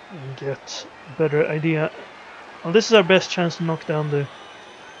and get a better idea. Well, this is our best chance to knock down the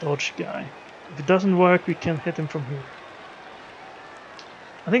dodge guy. If it doesn't work, we can hit him from here.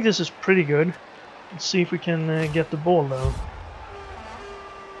 I think this is pretty good. Let's see if we can get the ball though.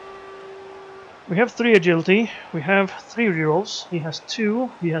 We have 3 agility, we have 3 rerolls, he has 2,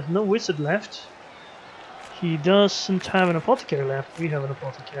 he has no wizard left. He doesn't have an apothecary left, we have an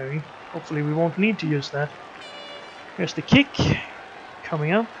apothecary. Hopefully we won't need to use that. Here's the kick,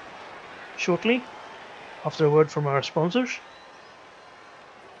 coming up shortly, after a word from our sponsors.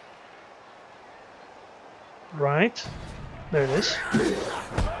 Right, there it is.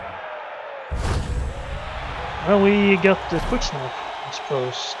 Well, we got the quick snap, I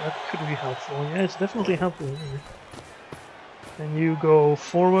suppose. That could be helpful. Yeah, it's definitely helpful. And you go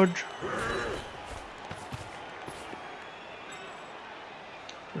forward.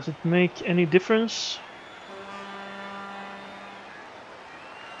 Does it make any difference?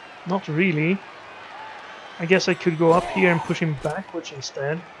 Not really. I guess I could go up here and push him backwards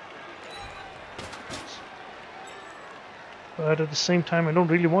instead. But at the same time, I don't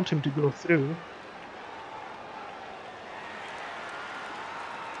really want him to go through.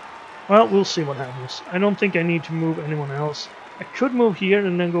 Well, we'll see what happens. I don't think I need to move anyone else. I could move here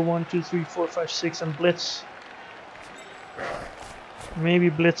and then go 1, 2, 3, 4, 5, 6 and blitz. Maybe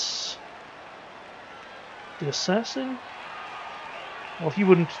blitz the assassin? Well, he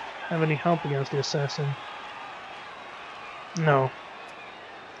wouldn't have any help against the assassin. No.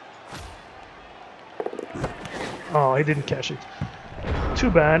 Oh, I didn't catch it. Too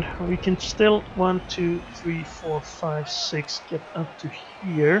bad. We can still 1, 2, 3, 4, 5, 6 get up to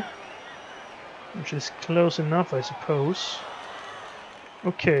here. Which is close enough, I suppose.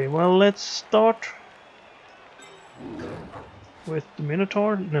 Okay, well, let's start with the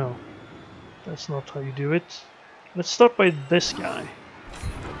Minotaur. No, that's not how you do it. Let's start by this guy.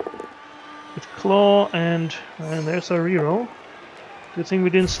 With Claw and there's our reroll. Good thing we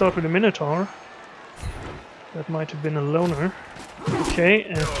didn't start with the Minotaur. That might have been a loner. Okay,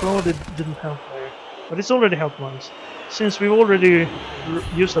 and Claw didn't help there. But it's already helped once. Since we've already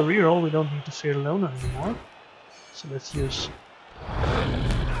used a reroll, we don't need to fear loner anymore. So let's use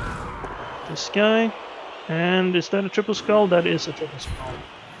this guy. And is that a triple skull? That is a triple skull.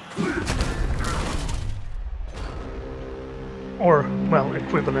 Or, well,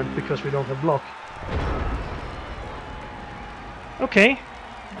 equivalent, because we don't have block. Okay,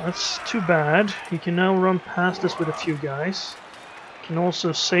 that's too bad. He can now run past us with a few guys. Can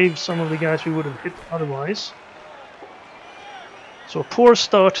also save some of the guys we would have hit otherwise. So a poor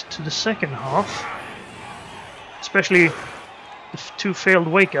start to the second half. Especially the two failed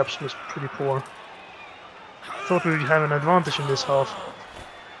wake-ups was pretty poor. Thought we would have an advantage in this half.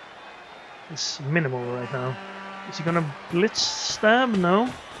 It's minimal right now. Is he gonna blitz stab? No.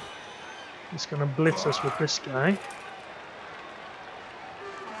 He's gonna blitz us with this guy.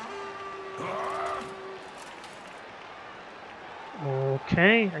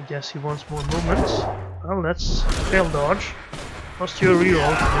 Okay, I guess he wants more movement. Well, that's a failed dodge. Cost you a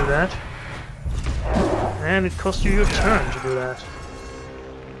reroll to do that. And it cost you your turn to do that.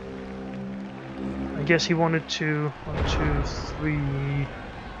 I guess he wanted to... 1, 2, 3...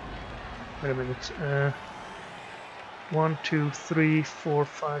 Wait a minute. 1, 2, 3, 4,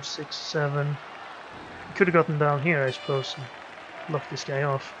 5, 6, 7. He could have gotten down here, I suppose, and locked this guy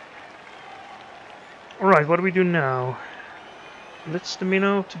off. Alright, what do we do now? Blitz the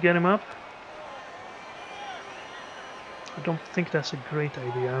minnow to get him up? I don't think that's a great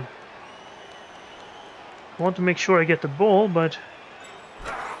idea. I want to make sure I get the ball, but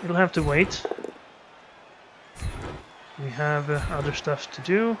it'll have to wait. We have other stuff to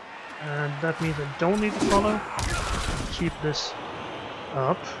do, and that means I don't need to follow. Keep this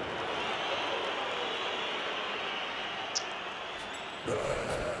up.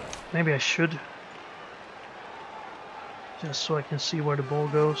 Maybe I should. Just so I can see where the ball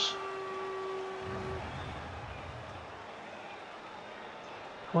goes.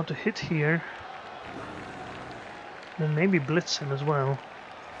 I want to hit here. And maybe blitz him as well.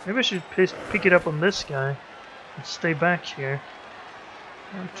 Maybe I should pick it up on this guy and stay back here.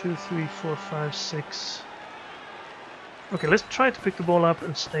 1, 2, 3, 4, 5, 6. Okay, let's try to pick the ball up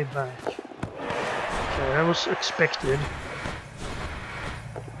and stay back. Okay, that was expected.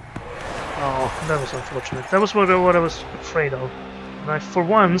 Oh, that was unfortunate. That was what I was afraid of. And I, for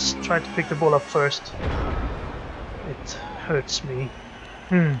once, tried to pick the ball up first. It hurts me.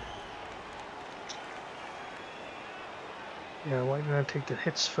 Yeah, why didn't I take the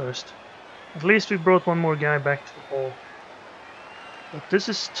hits first? At least we brought one more guy back to the ball. But this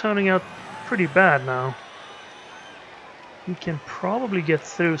is turning out pretty bad now. He can probably get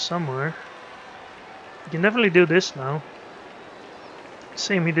through somewhere. He can definitely do this now.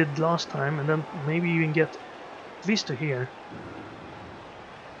 Same he did last time, and then maybe even get at least to here.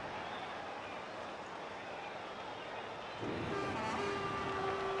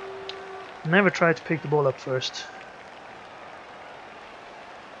 Never try to pick the ball up first.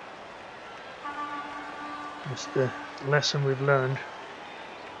 That's the lesson we've learned.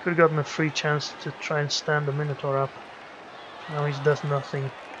 Could have gotten a free chance to try and stand the Minotaur up. Now he does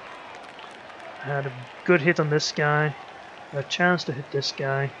nothing. I had a good hit on this guy. A chance to hit this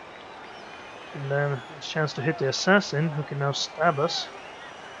guy. And then a chance to hit the assassin, who can now stab us.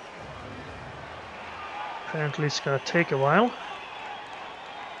 Apparently it's gonna take a while.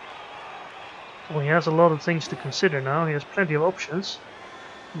 Well, he has a lot of things to consider now. He has plenty of options.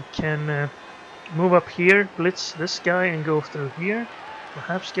 He can move up here, blitz this guy and go through here.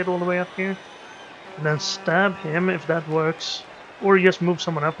 Perhaps get all the way up here. And then stab him if that works. Or just move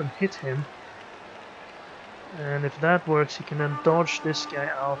someone up and hit him. And if that works, he can then dodge this guy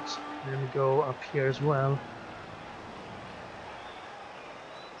out and go up here as well.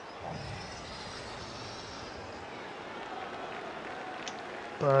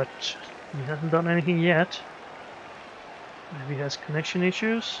 But he hasn't done anything yet. Maybe he has connection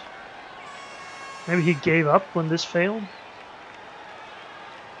issues. Maybe he gave up when this failed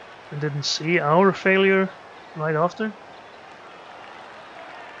and didn't see our failure right after.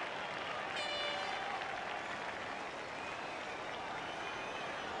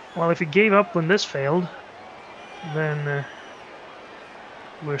 Well, if he gave up when this failed, then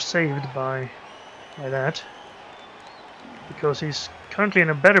we're saved by that. Because he's currently in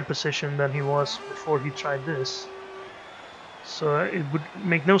a better position than he was before he tried this. So it would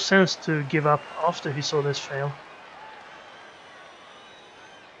make no sense to give up after he saw this fail.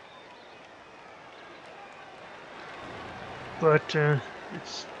 But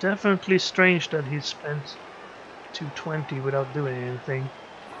it's definitely strange that he spent 220 without doing anything.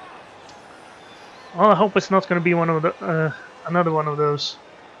 Well, I hope it's not going to be one of the another one of those.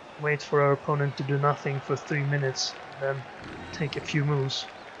 Wait for our opponent to do nothing for 3 minutes, and then take a few moves.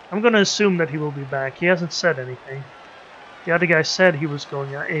 I'm going to assume that he will be back. He hasn't said anything. The other guy said he was going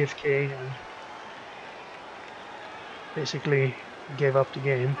AFK and basically gave up the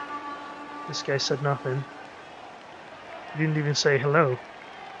game. This guy said nothing. He didn't even say hello.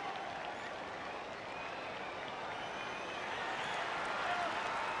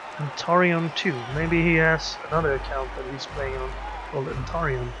 Antarion 2. Maybe he has another account that he's playing on called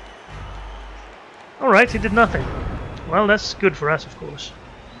Antarion. Alright, he did nothing. Well, that's good for us, of course.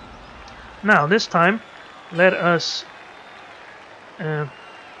 Now, this time, let us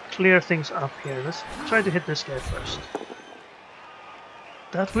clear things up here. Let's try to hit this guy first.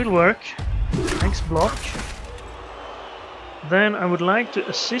 That will work. Thanks, block. Then I would like to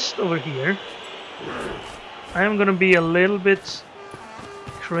assist over here. I am gonna be a little bit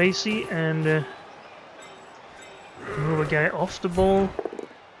crazy and move a guy off the ball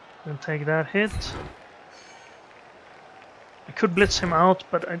and take that hit. I could blitz him out,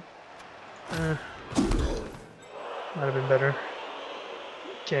 but I might have been better.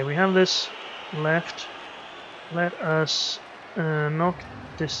 Okay, we have this left. Let us knock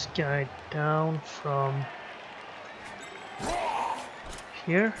this guy down from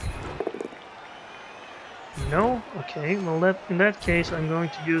here. No? Okay, well in that case I'm going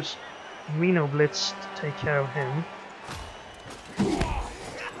to use Mino Blitz to take care of him.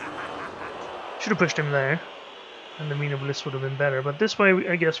 Should have pushed him there, and the Mino Blitz would have been better, but this way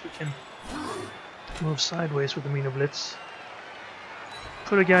I guess we can move sideways with the Mino Blitz.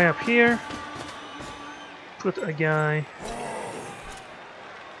 Put a guy up here. Put a guy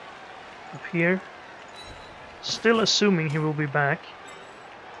up here. Still assuming he will be back.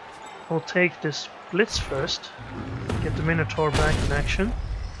 I'll take this Blitz first. Get the Minotaur back in action.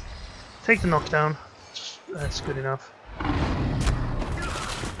 Take the knockdown. That's good enough.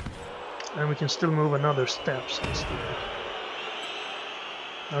 And we can still move another step. So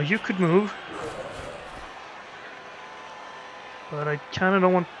now you could move. But I kind of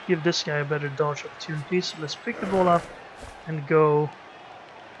don't want to give this guy a better dodge opportunity, so let's pick the ball up and go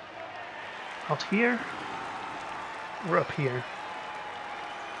out here or up here.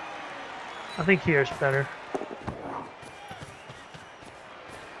 I think here is better.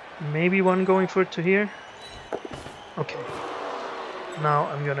 Maybe one going for it to here. Okay. Now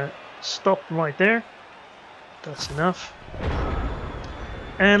I'm gonna stop right there. That's enough.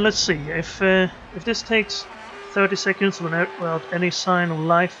 And let's see if this takes 30 seconds without any sign of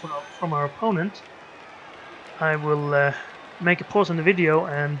life from our opponent, I will make a pause in the video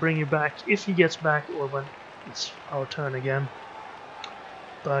and bring you back if he gets back or when it's our turn again.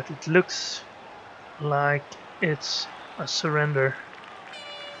 But it looks like it's a surrender.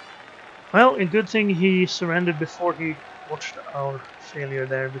 Well, a good thing he surrendered before he watched our failure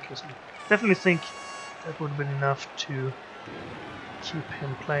there, because I definitely think that would have been enough to keep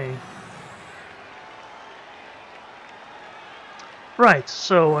him playing. Right,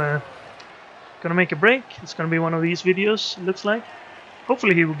 so gonna make a break. It's gonna be one of these videos, it looks like.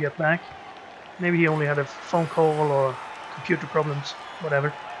 Hopefully he will get back. Maybe he only had a phone call or computer problems,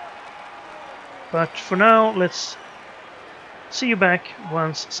 whatever. But for now, let's see you back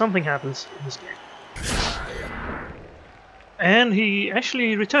once something happens in this game. And he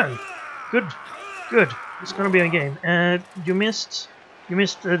actually returned. Good, good. It's gonna be a game. And you missed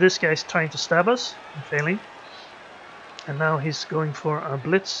this guy's trying to stab us and failing. And now he's going for a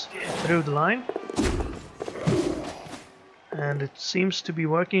blitz through the line. And it seems to be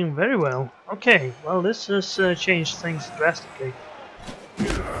working very well. Okay, well this has changed things drastically. He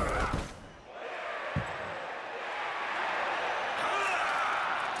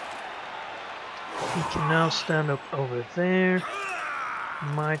can now stand up over there.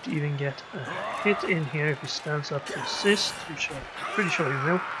 Might even get a hit in here if he stands up to assist, which I'm pretty sure he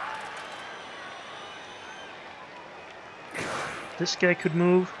will. This guy could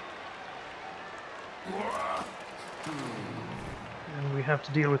move. And we have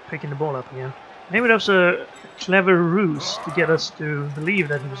to deal with picking the ball up again. Maybe that was a clever ruse to get us to believe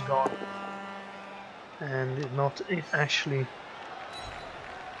that he was gone. And it actually...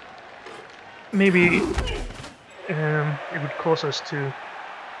 Maybe it would cause us to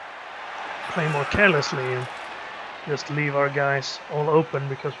play more carelessly and just leave our guys all open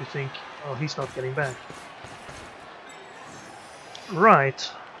because we think, oh, he's not getting back.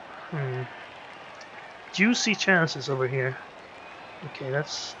 Right. Juicy chances over here. Okay,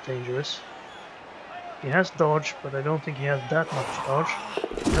 that's dangerous. He has dodge, but I don't think he has that much dodge.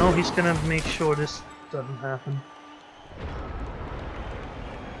 No, he's gonna make sure this doesn't happen.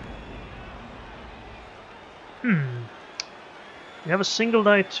 We have a single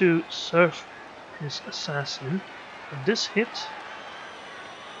die to surf his assassin. With this hit,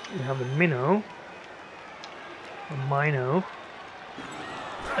 we have a minnow. A mino.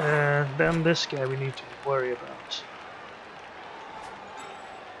 Then this guy we need to worry about.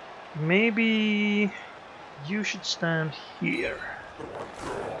 Maybe You should stand here.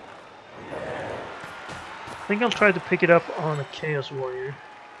 I think I'll try to pick it up on a Chaos Warrior.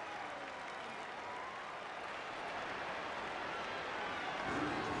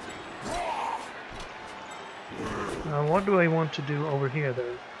 Now what do I want to do over here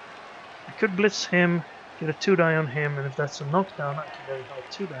then? I could blitz him, get a 2-die on him, and if that's a knockdown I can then help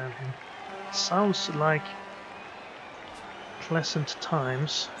 2-die on him. Sounds like pleasant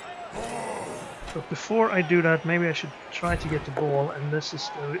times. But before I do that, maybe I should try to get the ball, and this is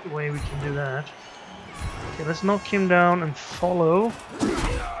the way we can do that. Okay, let's knock him down and follow.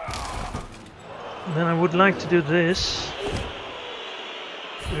 And then I would like to do this.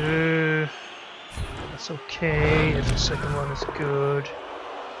 That's okay, if the second one is good.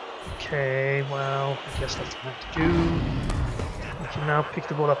 Okay, well, I guess that's what I have to do. We can now pick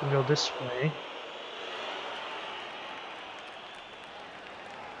the ball up and go this way.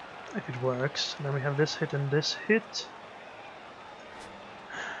 If it works. And then we have this hit and this hit.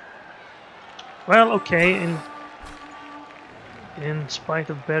 Well, okay, in spite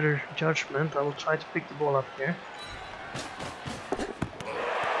of better judgment, I will try to pick the ball up here.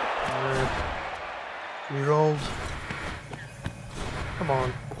 We rolled. Come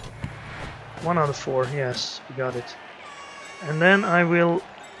on. 1 out of 4, yes, we got it. And then I will...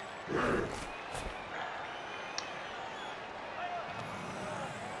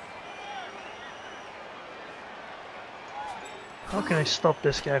 How can I stop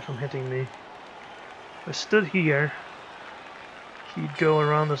this guy from hitting me? If I stood here, he'd go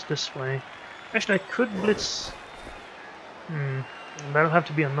around us this way. Actually, I could blitz... That'll have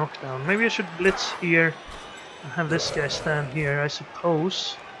to be a knockdown. Maybe I should blitz here and have this guy stand here, I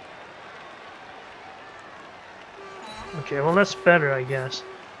suppose. Okay, well that's better, I guess.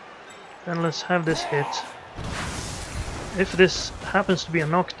 Then let's have this hit. If this happens to be a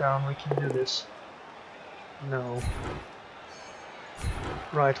knockdown, we can do this. No.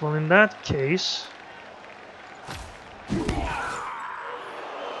 Right, well in that case...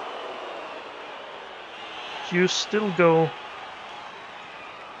 you still go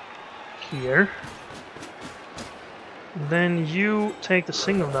here. Then you take the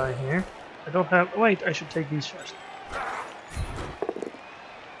single die here. I don't have... Wait, I should take these first.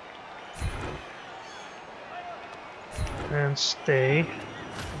 And stay.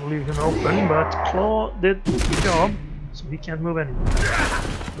 We'll leave him open, but Claw did the job, so he can't move anymore.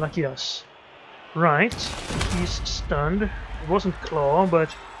 Lucky us. Right, he's stunned. It wasn't Claw,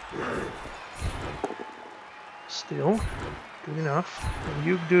 but still good enough. And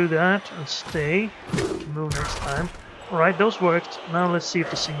you do that and stay. You can move next time. Alright, those worked. Now let's see if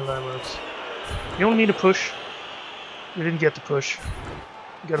the single die works. You only need a push. You didn't get the push.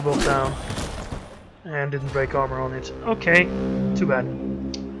 You got it both down. And didn't break armor on it. Okay, too bad.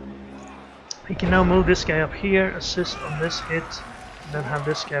 He can now move this guy up here, assist on this hit, and then have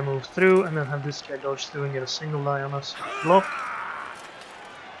this guy move through, and then have this guy dodge through and get a single die on us. Block.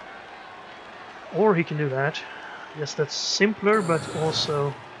 Or he can do that. Yes, that's simpler, but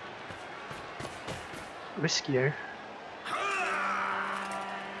also riskier.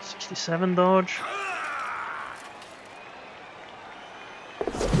 67 dodge.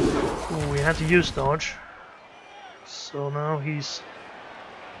 Ooh, we had to use dodge. So now he's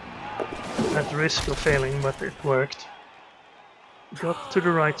at the risk of failing, but it worked. Got to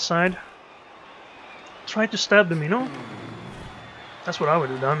the right side. Try to stab the Mino. That's what I would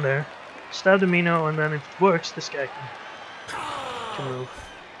have done there. Stab the Mino, and then if it works, this guy can move.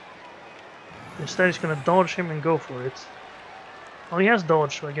 Instead he's gonna dodge him and go for it. Well, he has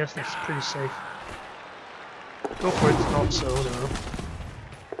dodge, so I guess that's pretty safe. Go for it, not so, no.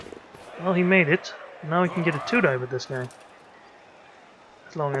 Well, he made it. Now he can get a 2-die with this guy.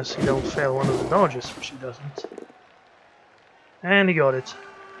 As long as he don't fail one of the dodges, which he doesn't. And he got it.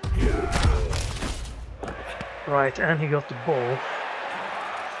 Right, and he got the ball.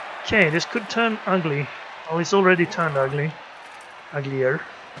 Okay, this could turn ugly. Well, it's already turned ugly. Uglier.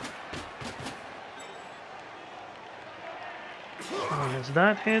 And as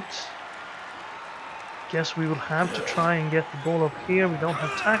that hit, guess we will have to try and get the ball up here. We don't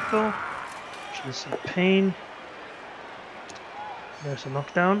have tackle, which is a pain. There's a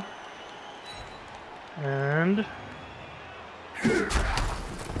knockdown. And...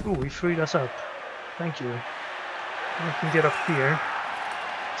 ooh, he freed us up. Thank you. We can get up here.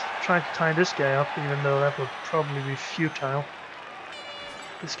 Try to tie this guy up, even though that would probably be futile.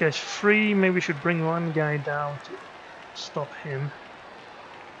 This guy's free. Maybe we should bring one guy down to stop him.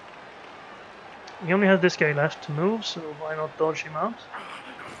 We only have this guy left to move, so why not dodge him out?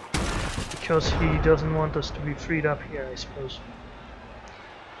 Because he doesn't want us to be freed up here, I suppose.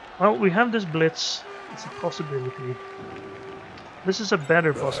 Well, we have this blitz. It's a possibility. This is a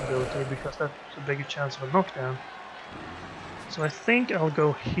better possibility because that's a bigger chance of a knockdown. So I think I'll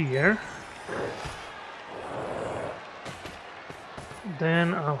go here.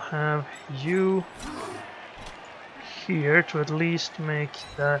 Then I'll have you here to at least make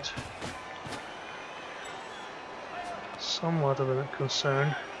that somewhat of a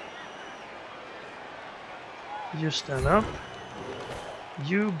concern. You stand up.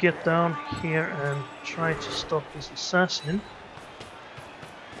 You get down here and try to stop this assassin.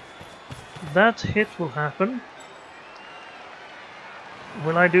 That hit will happen.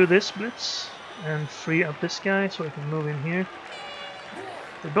 Will I do this blitz and free up this guy so I can move in here?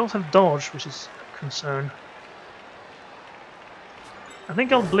 They both have dodge, which is a concern. I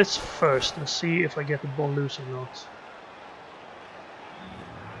think I'll blitz first and see if I get the ball loose or not.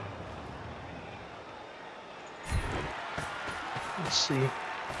 Let's see.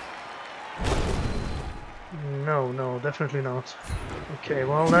 No, definitely not. Okay,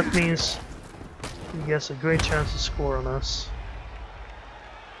 well that means he gets a great chance to score on us.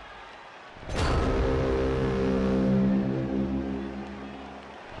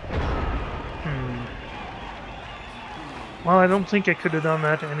 Well, I don't think I could have done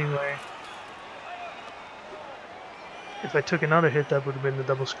that anyway. If I took another hit, that would have been the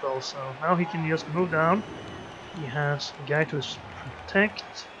double skull, so now he can just move down. He has a guy to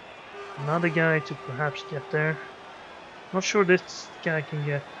protect, another guy to perhaps get there. Not sure this guy can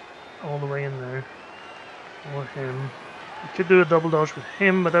get all the way in there, or him. You could do a double dodge with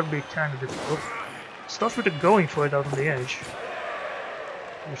him, but that would be kind of difficult. Start with the going for it out on the edge,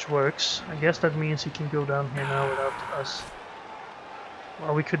 which works. I guess that means he can go down here now without us.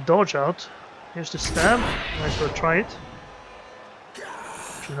 Well, we could dodge out. Here's the stab. Might as well try it.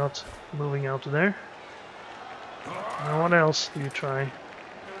 If you're not moving out of there. Now what else do you try?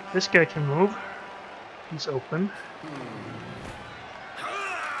 This guy can move. He's open.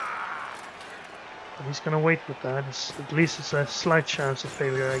 But he's gonna wait with that. At least it's a slight chance of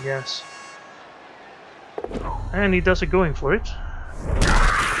failure, I guess. And he does a going for it.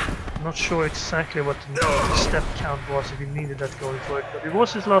 I'm not sure exactly what the step count was if he needed that going for it, but it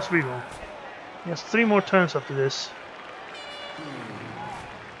was his last reroll. He has 3 more turns after this.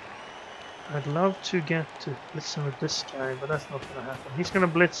 I'd love to get to blitz him with this guy, but that's not gonna happen. He's gonna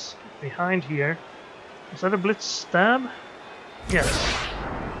blitz behind here. Is that a blitz stab? Yes.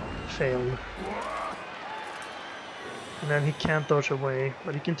 Failed. And then he can't dodge away,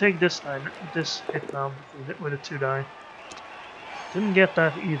 but he can take this hit now with a 2-die. Didn't get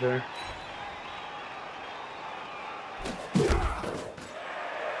that either.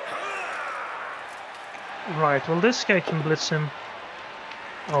 Right, well this guy can blitz him.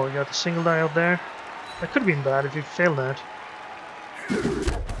 Oh, we got a single die out there. That could have been bad if he failed that.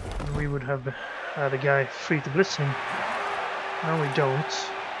 And we would have had a guy free to blitz him. No, we don't.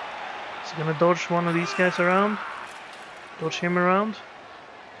 Is he gonna dodge one of these guys around? Dodge him around?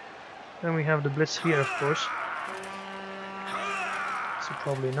 Then we have the blitz here, of course. So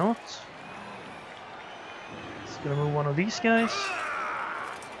probably not. He's gonna move one of these guys.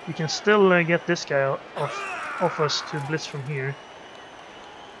 We can still get this guy off us to blitz from here.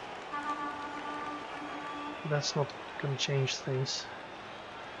 That's not gonna change things.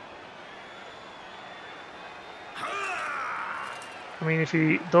 I mean, if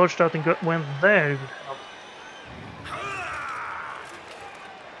he dodged out and went there, it would help.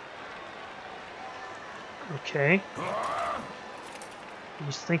 Okay.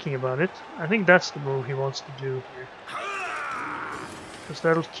 He's thinking about it. I think that's the move he wants to do here. Because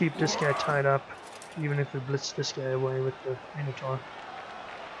that'll keep this guy tied up, even if we blitz this guy away with the Minotaur.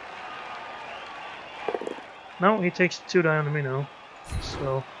 No, he takes 2-die on the Minnow,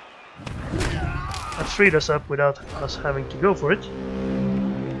 so that freed us up without us having to go for it.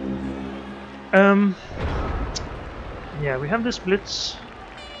 Yeah, we have this blitz.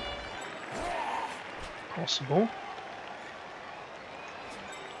 Possible.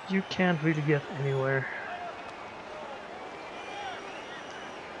 You can't really get anywhere.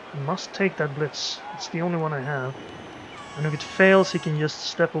 I must take that blitz. It's the only one I have. And if it fails, he can just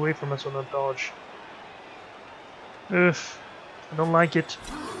step away from us on a dodge. Ugh, I don't like it.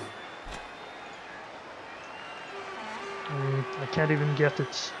 I can't even get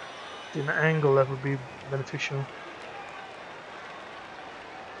it in an angle that would be beneficial.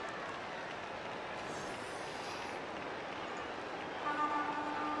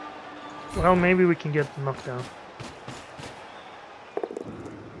 Well, maybe we can get the knockdown.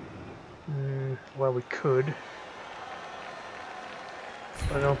 Well, we could.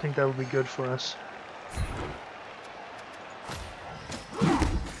 But I don't think that would be good for us.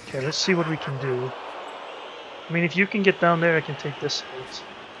 Okay, let's see what we can do. I mean, if you can get down there, I can take this hit.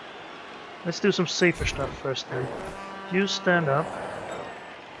 Let's do some safer stuff first then. You stand up.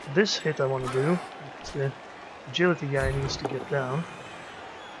 This hit I want to do. The agility guy needs to get down.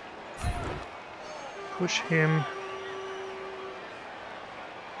 Push him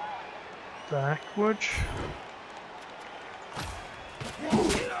backwards.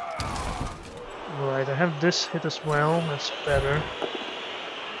 Right, I have this hit as well. That's better.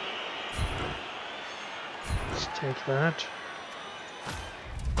 Let's take that.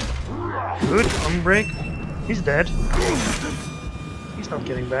 Good, unbreak. He's dead. He's not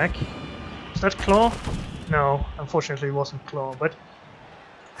getting back. Is that Claw? No, unfortunately it wasn't Claw, but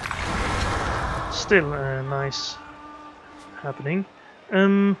still nice happening.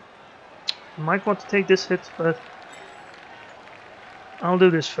 Might want to take this hit, but I'll do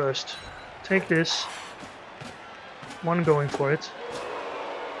this first. Take this. One going for it.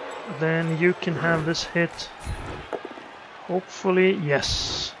 Then you can have this hit. Hopefully,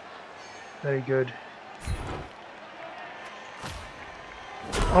 yes. Very good.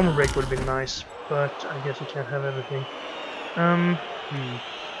 Armor break would have been nice, but I guess we can't have everything.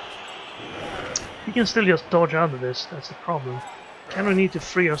 We can still just dodge out of this, that's the problem. Kind of need to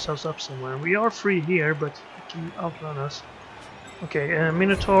free ourselves up somewhere. We are free here, but he can outrun us. Okay,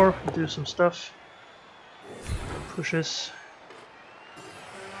 Minotaur, do some stuff. Pushes.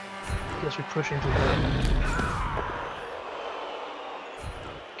 Guess we push into the...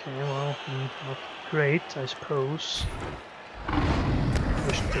 Okay, well, not great, I suppose.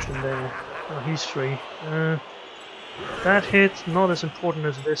 We should push him there. Oh, he's free. That hit, not as important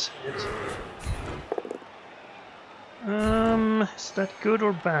as this hit. Is that good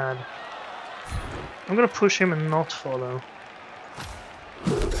or bad? I'm gonna push him and not follow.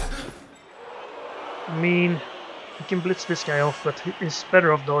 I mean, he can blitz this guy off, but he's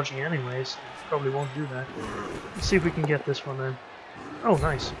better off dodging anyways. Probably won't do that. Let's see if we can get this one then. Oh,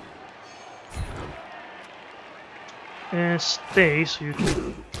 nice. Stay so you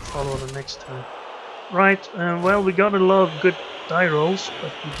can follow the next time. Right, well, we got a lot of good die rolls,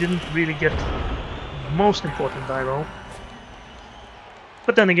 but we didn't really get the most important die roll.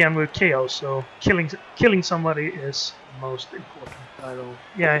 But then again, we're Chaos, so killing somebody is the most important die roll.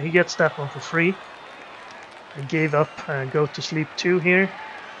 Yeah, he gets that one for free. I gave up Go to Sleep 2 here.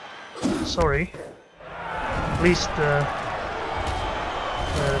 Sorry. At least the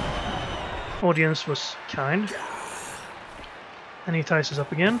audience was kind. And he ties us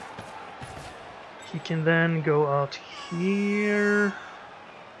up again. He can then go out here.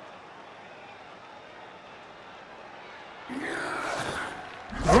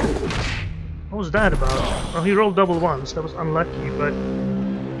 Oh, what was that about? Well, he rolled double ones. That was unlucky, but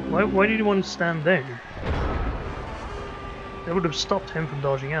why did he want to stand there? That would have stopped him from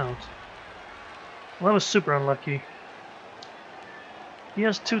dodging out. Well, that was super unlucky. He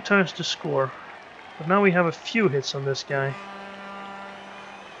has 2 turns to score, but now we have a few hits on this guy.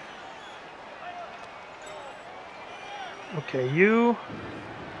 Okay, you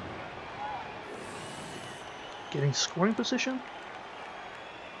getting scoring position?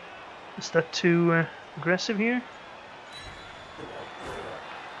 Is that too aggressive here?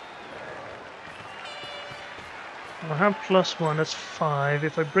 I have +1, that's 5.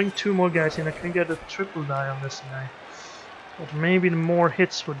 If I bring 2 more guys in, I can get a triple die on this guy. But maybe the more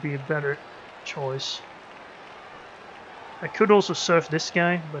hits would be a better choice. I could also surf this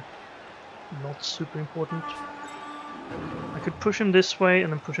guy, but not super important. I could push him this way,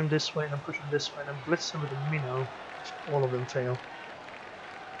 and then push him this way, and then push him this way, and then blitz him with a minnow if all of them fail.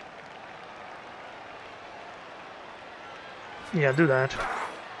 Yeah, do that.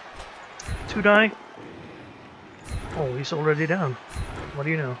 2 die. Oh, he's already down. What do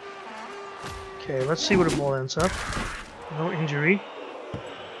you know? Okay, let's see where the ball ends up. No injury.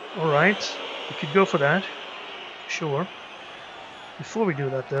 Alright, we could go for that. Sure. Before we do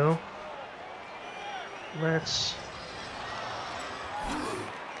that though, let's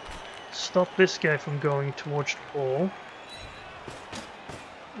stop this guy from going towards the ball.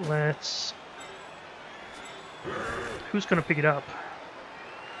 Let's... Who's gonna pick it up?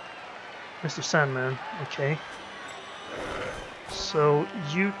 Mr. Sandman, okay. So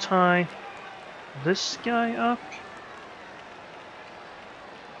you tie this guy up.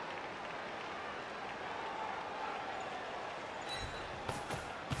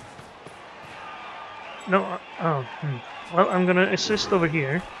 No, well, I'm gonna assist over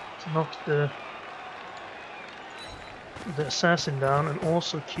here to knock the assassin down and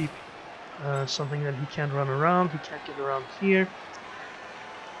also keep something that he can't run around. He can't get around here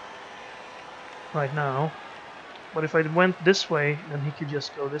right now. But if I went this way, then he could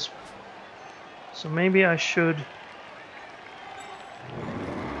just go this way. So maybe I should...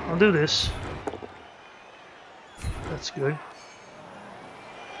 I'll do this. That's good.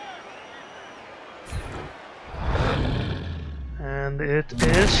 And it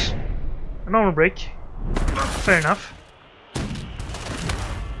is an armor break. Fair enough.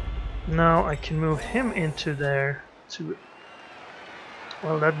 Now I can move him into there to...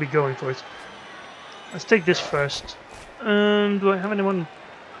 Well, that'd be going for it. Let's take this first. Do I have anyone...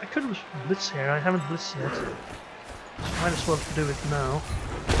 I could blitz here. I haven't blitzed yet. So might as well do it now.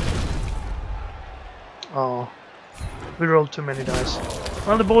 Oh. We rolled too many dice.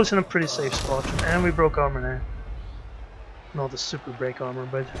 Well, the ball is in a pretty safe spot. And we broke armor there. Not the super break armor,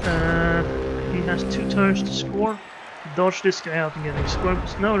 but... he has 2 turns to score. Dodge this guy out and get into scoring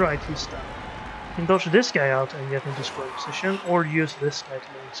position. No, right, he's stuck. You can dodge this guy out and get into scoring position, or use this guy to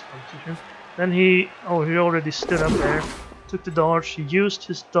get into scoring position. Then he already stood up there, took the dodge, he used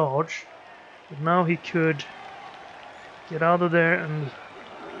his dodge, but now he could get out of there and...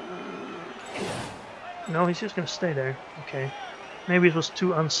 No, he's just gonna stay there. Okay. Maybe it was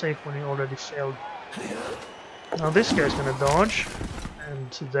too unsafe when he already failed. Now this guy's gonna dodge,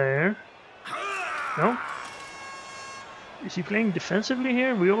 and to there. No? Is he playing defensively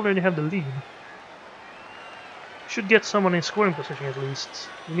here? We already have the lead. Should get someone in scoring position at least.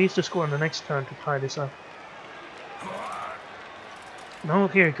 He needs to score on the next turn to tie this up. No,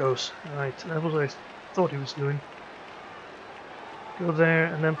 here it goes. Right, that was what I thought he was doing. Go there,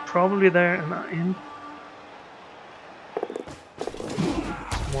 and then probably there and in.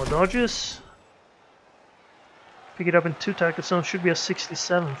 Some more dodges. Pick it up in 2 tackle zones. Should be a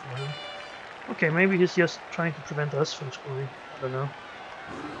 67 for him. Okay, maybe he's just trying to prevent us from scoring. I don't know.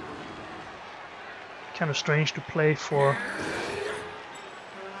 Kind of strange to play for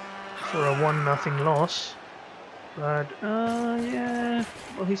a 1-0 loss. But, yeah...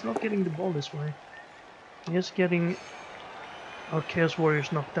 Well, he's not getting the ball this way. He is getting our Chaos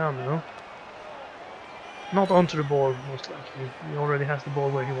Warriors knocked down now. Not onto the ball, most likely. He already has the ball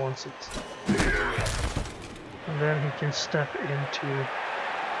where he wants it. And then he can step into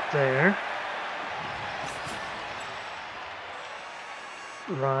there.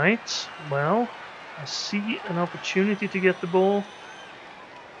 Right, well, I see an opportunity to get the ball.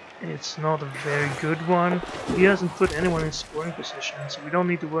 It's not a very good one. He hasn't put anyone in scoring position, so we don't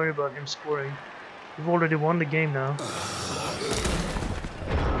need to worry about him scoring. We've already won the game now.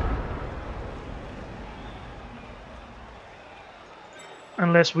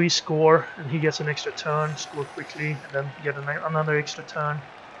 Unless we score and he gets an extra turn, score quickly, and then get another extra turn.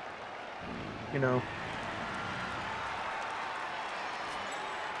 You know.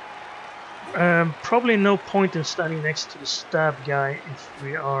 Probably no point in standing next to the stab guy if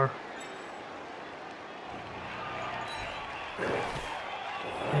we are...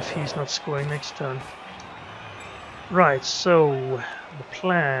 if he's not scoring next turn. Right, so the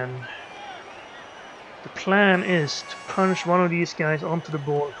plan... The plan is to punch one of these guys onto the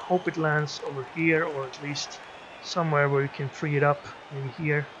ball, hope it lands over here, or at least somewhere where we can free it up, maybe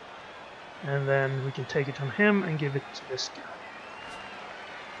here. And then we can take it on him and give it to this guy.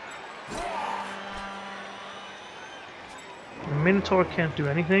 The Minotaur can't do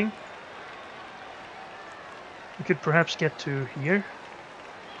anything. We could perhaps get to here.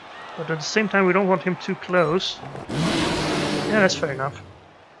 But at the same time we don't want him too close. Yeah, that's fair enough.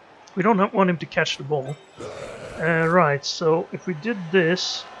 We don't want him to catch the ball. Right, so if we did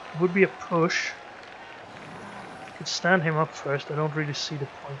this, it would be a push. Could stand him up first, I don't really see the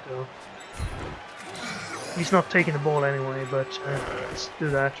point though. He's not taking the ball anyway, but let's do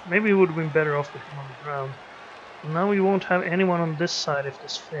that. Maybe it would have been better off with him on the ground. Now we won't have anyone on this side if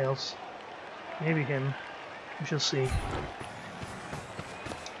this fails. Maybe him. We shall see.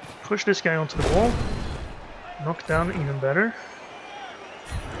 Push this guy onto the wall. Knock down even better.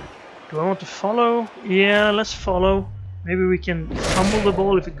 Do I want to follow? Yeah, let's follow. Maybe we can fumble the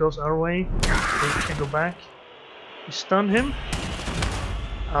ball if it goes our way. So we can go back. We stunned him.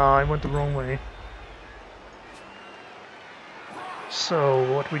 Ah, I went the wrong way. So,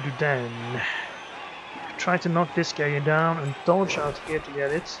 what we do then? Try to knock this guy down and dodge out here to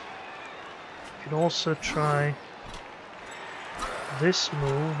get it. You could also try this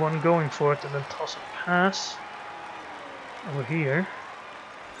move, one going for it and then toss a pass over here.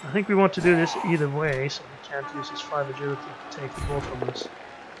 I think we want to do this either way, so he can't use his 5 agility to take the ball from us.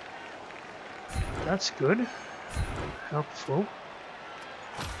 That's good. Helpful.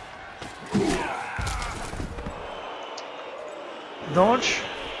 Dodge.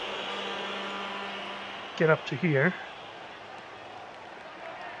 Get up to here.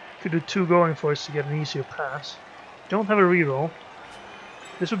 Could do 2 going for us to get an easier pass. Don't have a reroll.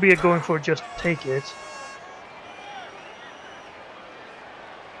 This would be a going for just take it.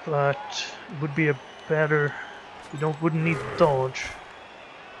 But it would be a better... You wouldn't need dodge.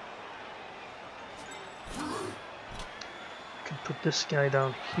 I could put this guy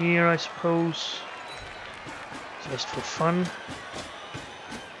down here, I suppose. Just for fun.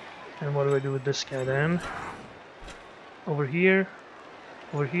 And what do I do with this guy then? Over here.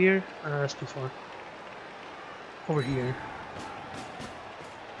 Over here. That's too far. Over here.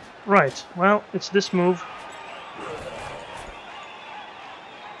 Right, well, it's this move.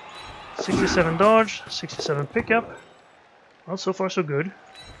 67 dodge, 67 pickup. Well, so far so good.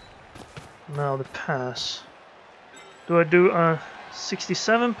 Now the pass. Do I do a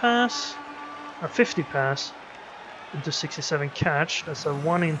 67 pass? A 50 pass into 67 catch? That's a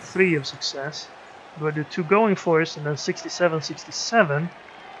 1 in 3 of success. Do I do 2 going for it and then 67, 67?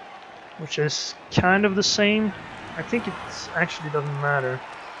 Which is kind of the same. I think it actually doesn't matter.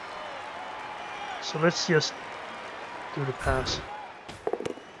 So let's just do the pass.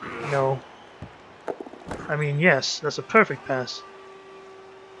 No. I mean, yes, that's a perfect pass.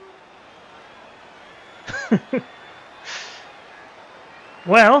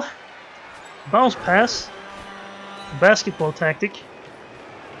 Well, bounce pass, basketball tactic.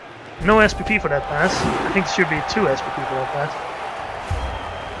 No SPP for that pass. I think there should be 2 SPP for that pass.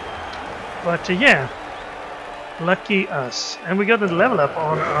 But yeah, lucky us. And we got a level up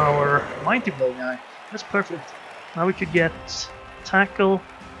on our Mighty Blow guy. That's perfect. Now we could get tackle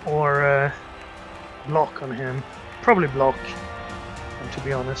or block on him. Probably block, to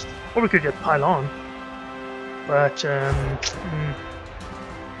be honest. Or we could get pile on. But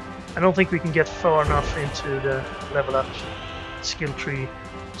I don't think we can get far enough into the level up skill tree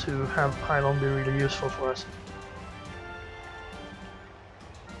to have pile on be really useful for us.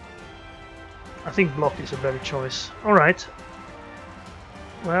 I think block is a better choice. Alright.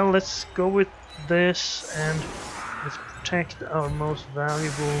 Well, let's go with this and let's protect our most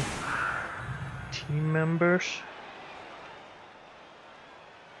valuable team members.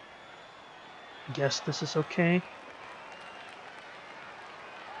 Guess this is okay.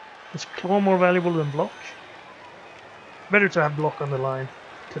 Is claw more valuable than block? Better to have block on the line.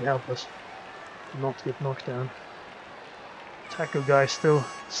 Could help us not get knocked down. Tackle guy still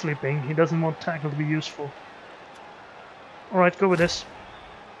sleeping. He doesn't want tackle to be useful. Alright, go with this.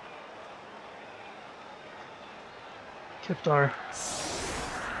 Kept our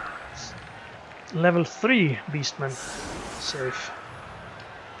level 3 beastmen safe.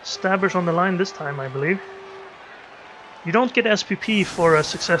 Stabbers on the line this time, I believe. You don't get SPP for a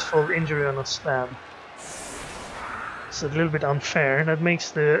successful injury on a stab. It's a little bit unfair. That makes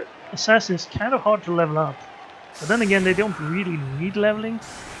the assassins kind of hard to level up. But then again, they don't really need leveling.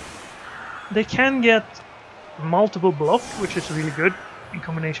 They can get multiple block, which is really good in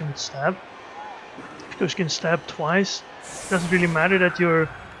combination with stab. Because you can stab twice. It doesn't really matter that you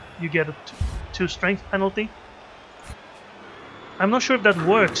get a 2 strength penalty. I'm not sure if that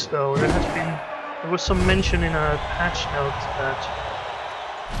works though. There was some mention in a patch note that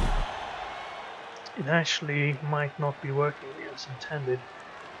it actually might not be working as intended.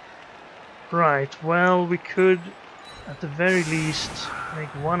 Right, well, we could at the very least make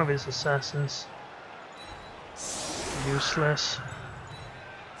one of his assassins useless.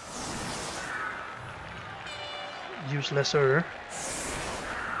 Uselesser.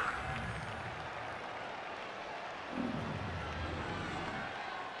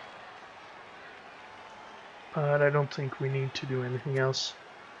 But I don't think we need to do anything else.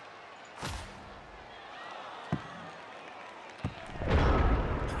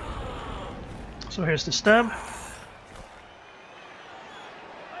 So here's the stab.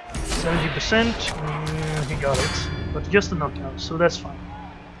 70%. He got it. But just a knockout, so that's fine.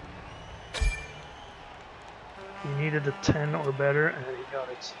 He needed a 10 or better, and he got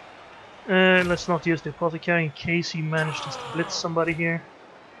it. Let's not use the apothecary in case he managed to blitz somebody here.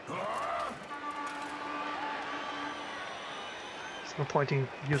 There's no point in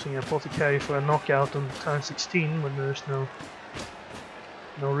using an apothecary for a knockout on turn 16 when there's no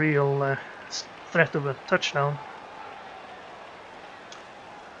real threat of a touchdown.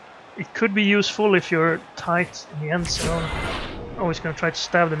 It could be useful if you're tight in the end zone. Oh, he's gonna try to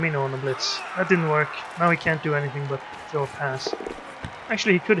stab the minnow on the blitz. That didn't work. Now he can't do anything but throw a pass.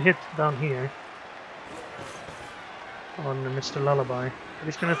 Actually, he could hit down here on Mr. Lullaby, but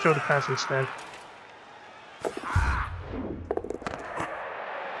he's gonna throw the pass instead.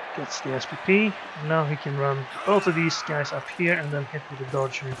 Gets the SPP. Now he can run both of these guys up here and then hit with the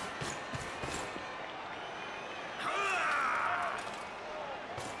dodger.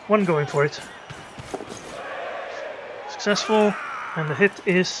 One going for it. Successful. And the hit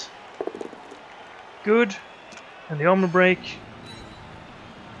is good. And the armor break.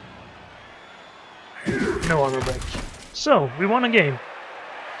 No armor break. So, we won a game.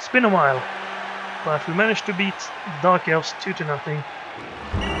 It's been a while. But we managed to beat Dark Elves 2-0.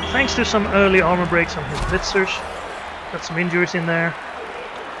 Thanks to some early armor breaks on his blitzers. Got some injuries in there.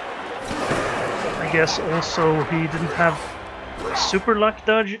 I guess also he didn't have super luck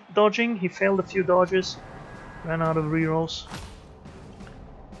dodging. He failed a few dodges. Ran out of rerolls.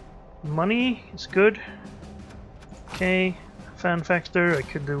 Money is good. Okay, fan factor I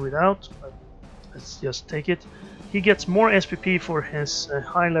could do without, but let's just take it. He gets more SPP for his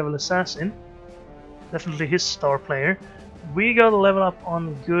high level assassin. Definitely his star player. We got a level up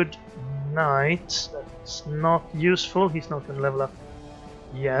on Good Knight. That's not useful. He's not going to level up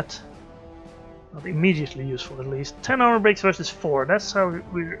yet. Not immediately useful, at least. 10 armor breaks versus 4. That's how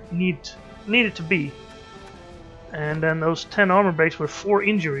we need it to be. And then those 10 armor breaks were 4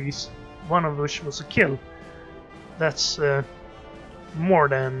 injuries, one of which was a kill. That's more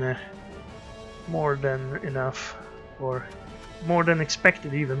than enough, or more than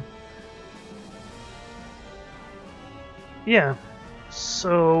expected even. Yeah,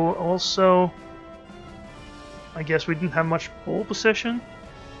 so also I guess we didn't have much ball possession,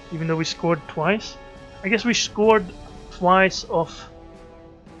 even though we scored twice. I guess we scored twice off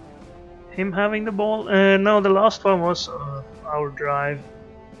him having the ball. No, the last one was our drive,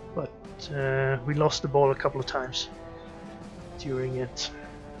 but we lost the ball a couple of times during it.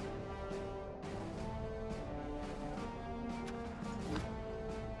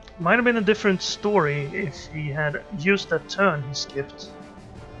 Might have been a different story if he had used that turn he skipped.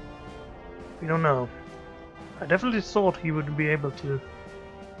 We don't know. I definitely thought he would be able to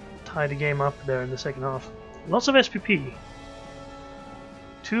tie the game up there in the second half. Lots of SPP.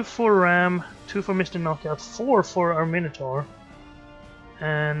 2 for Ram, 2 for Mr. Knockout, 4 for our Minotaur,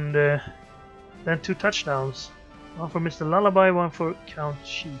 and then 2 touchdowns. 1 for Mr. Lullaby, 1 for Count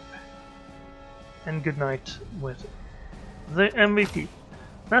Sheep. And good night with the MVP.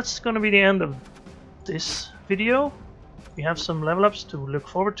 That's gonna be the end of this video. We have some level ups to look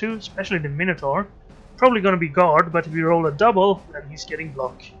forward to, especially the Minotaur. Probably gonna be guard, but if we roll a double, then he's getting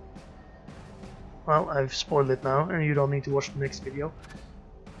block. Well, I've spoiled it now, and you don't need to watch the next video.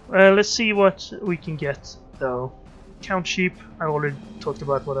 Let's see what we can get, though. Count Sheep, I already talked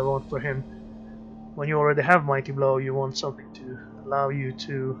about what I want for him. When you already have Mighty Blow, you want something to allow you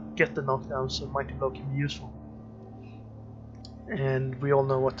to get the knockdown, so Mighty Blow can be useful. And we all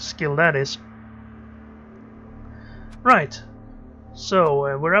know what skill that is. Right,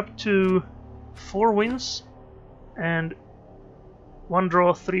 so we're up to 4 wins and 1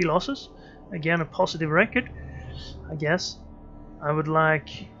 draw, 3 losses. Again, a positive record, I guess. I would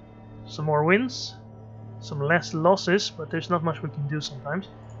like some more wins, some less losses, but there's not much we can do sometimes.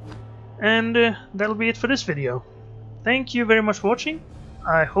 And that'll be it for this video. Thank you very much for watching.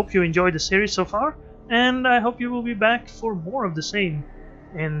 I hope you enjoyed the series so far, and I hope you will be back for more of the same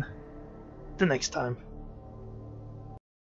in the next time.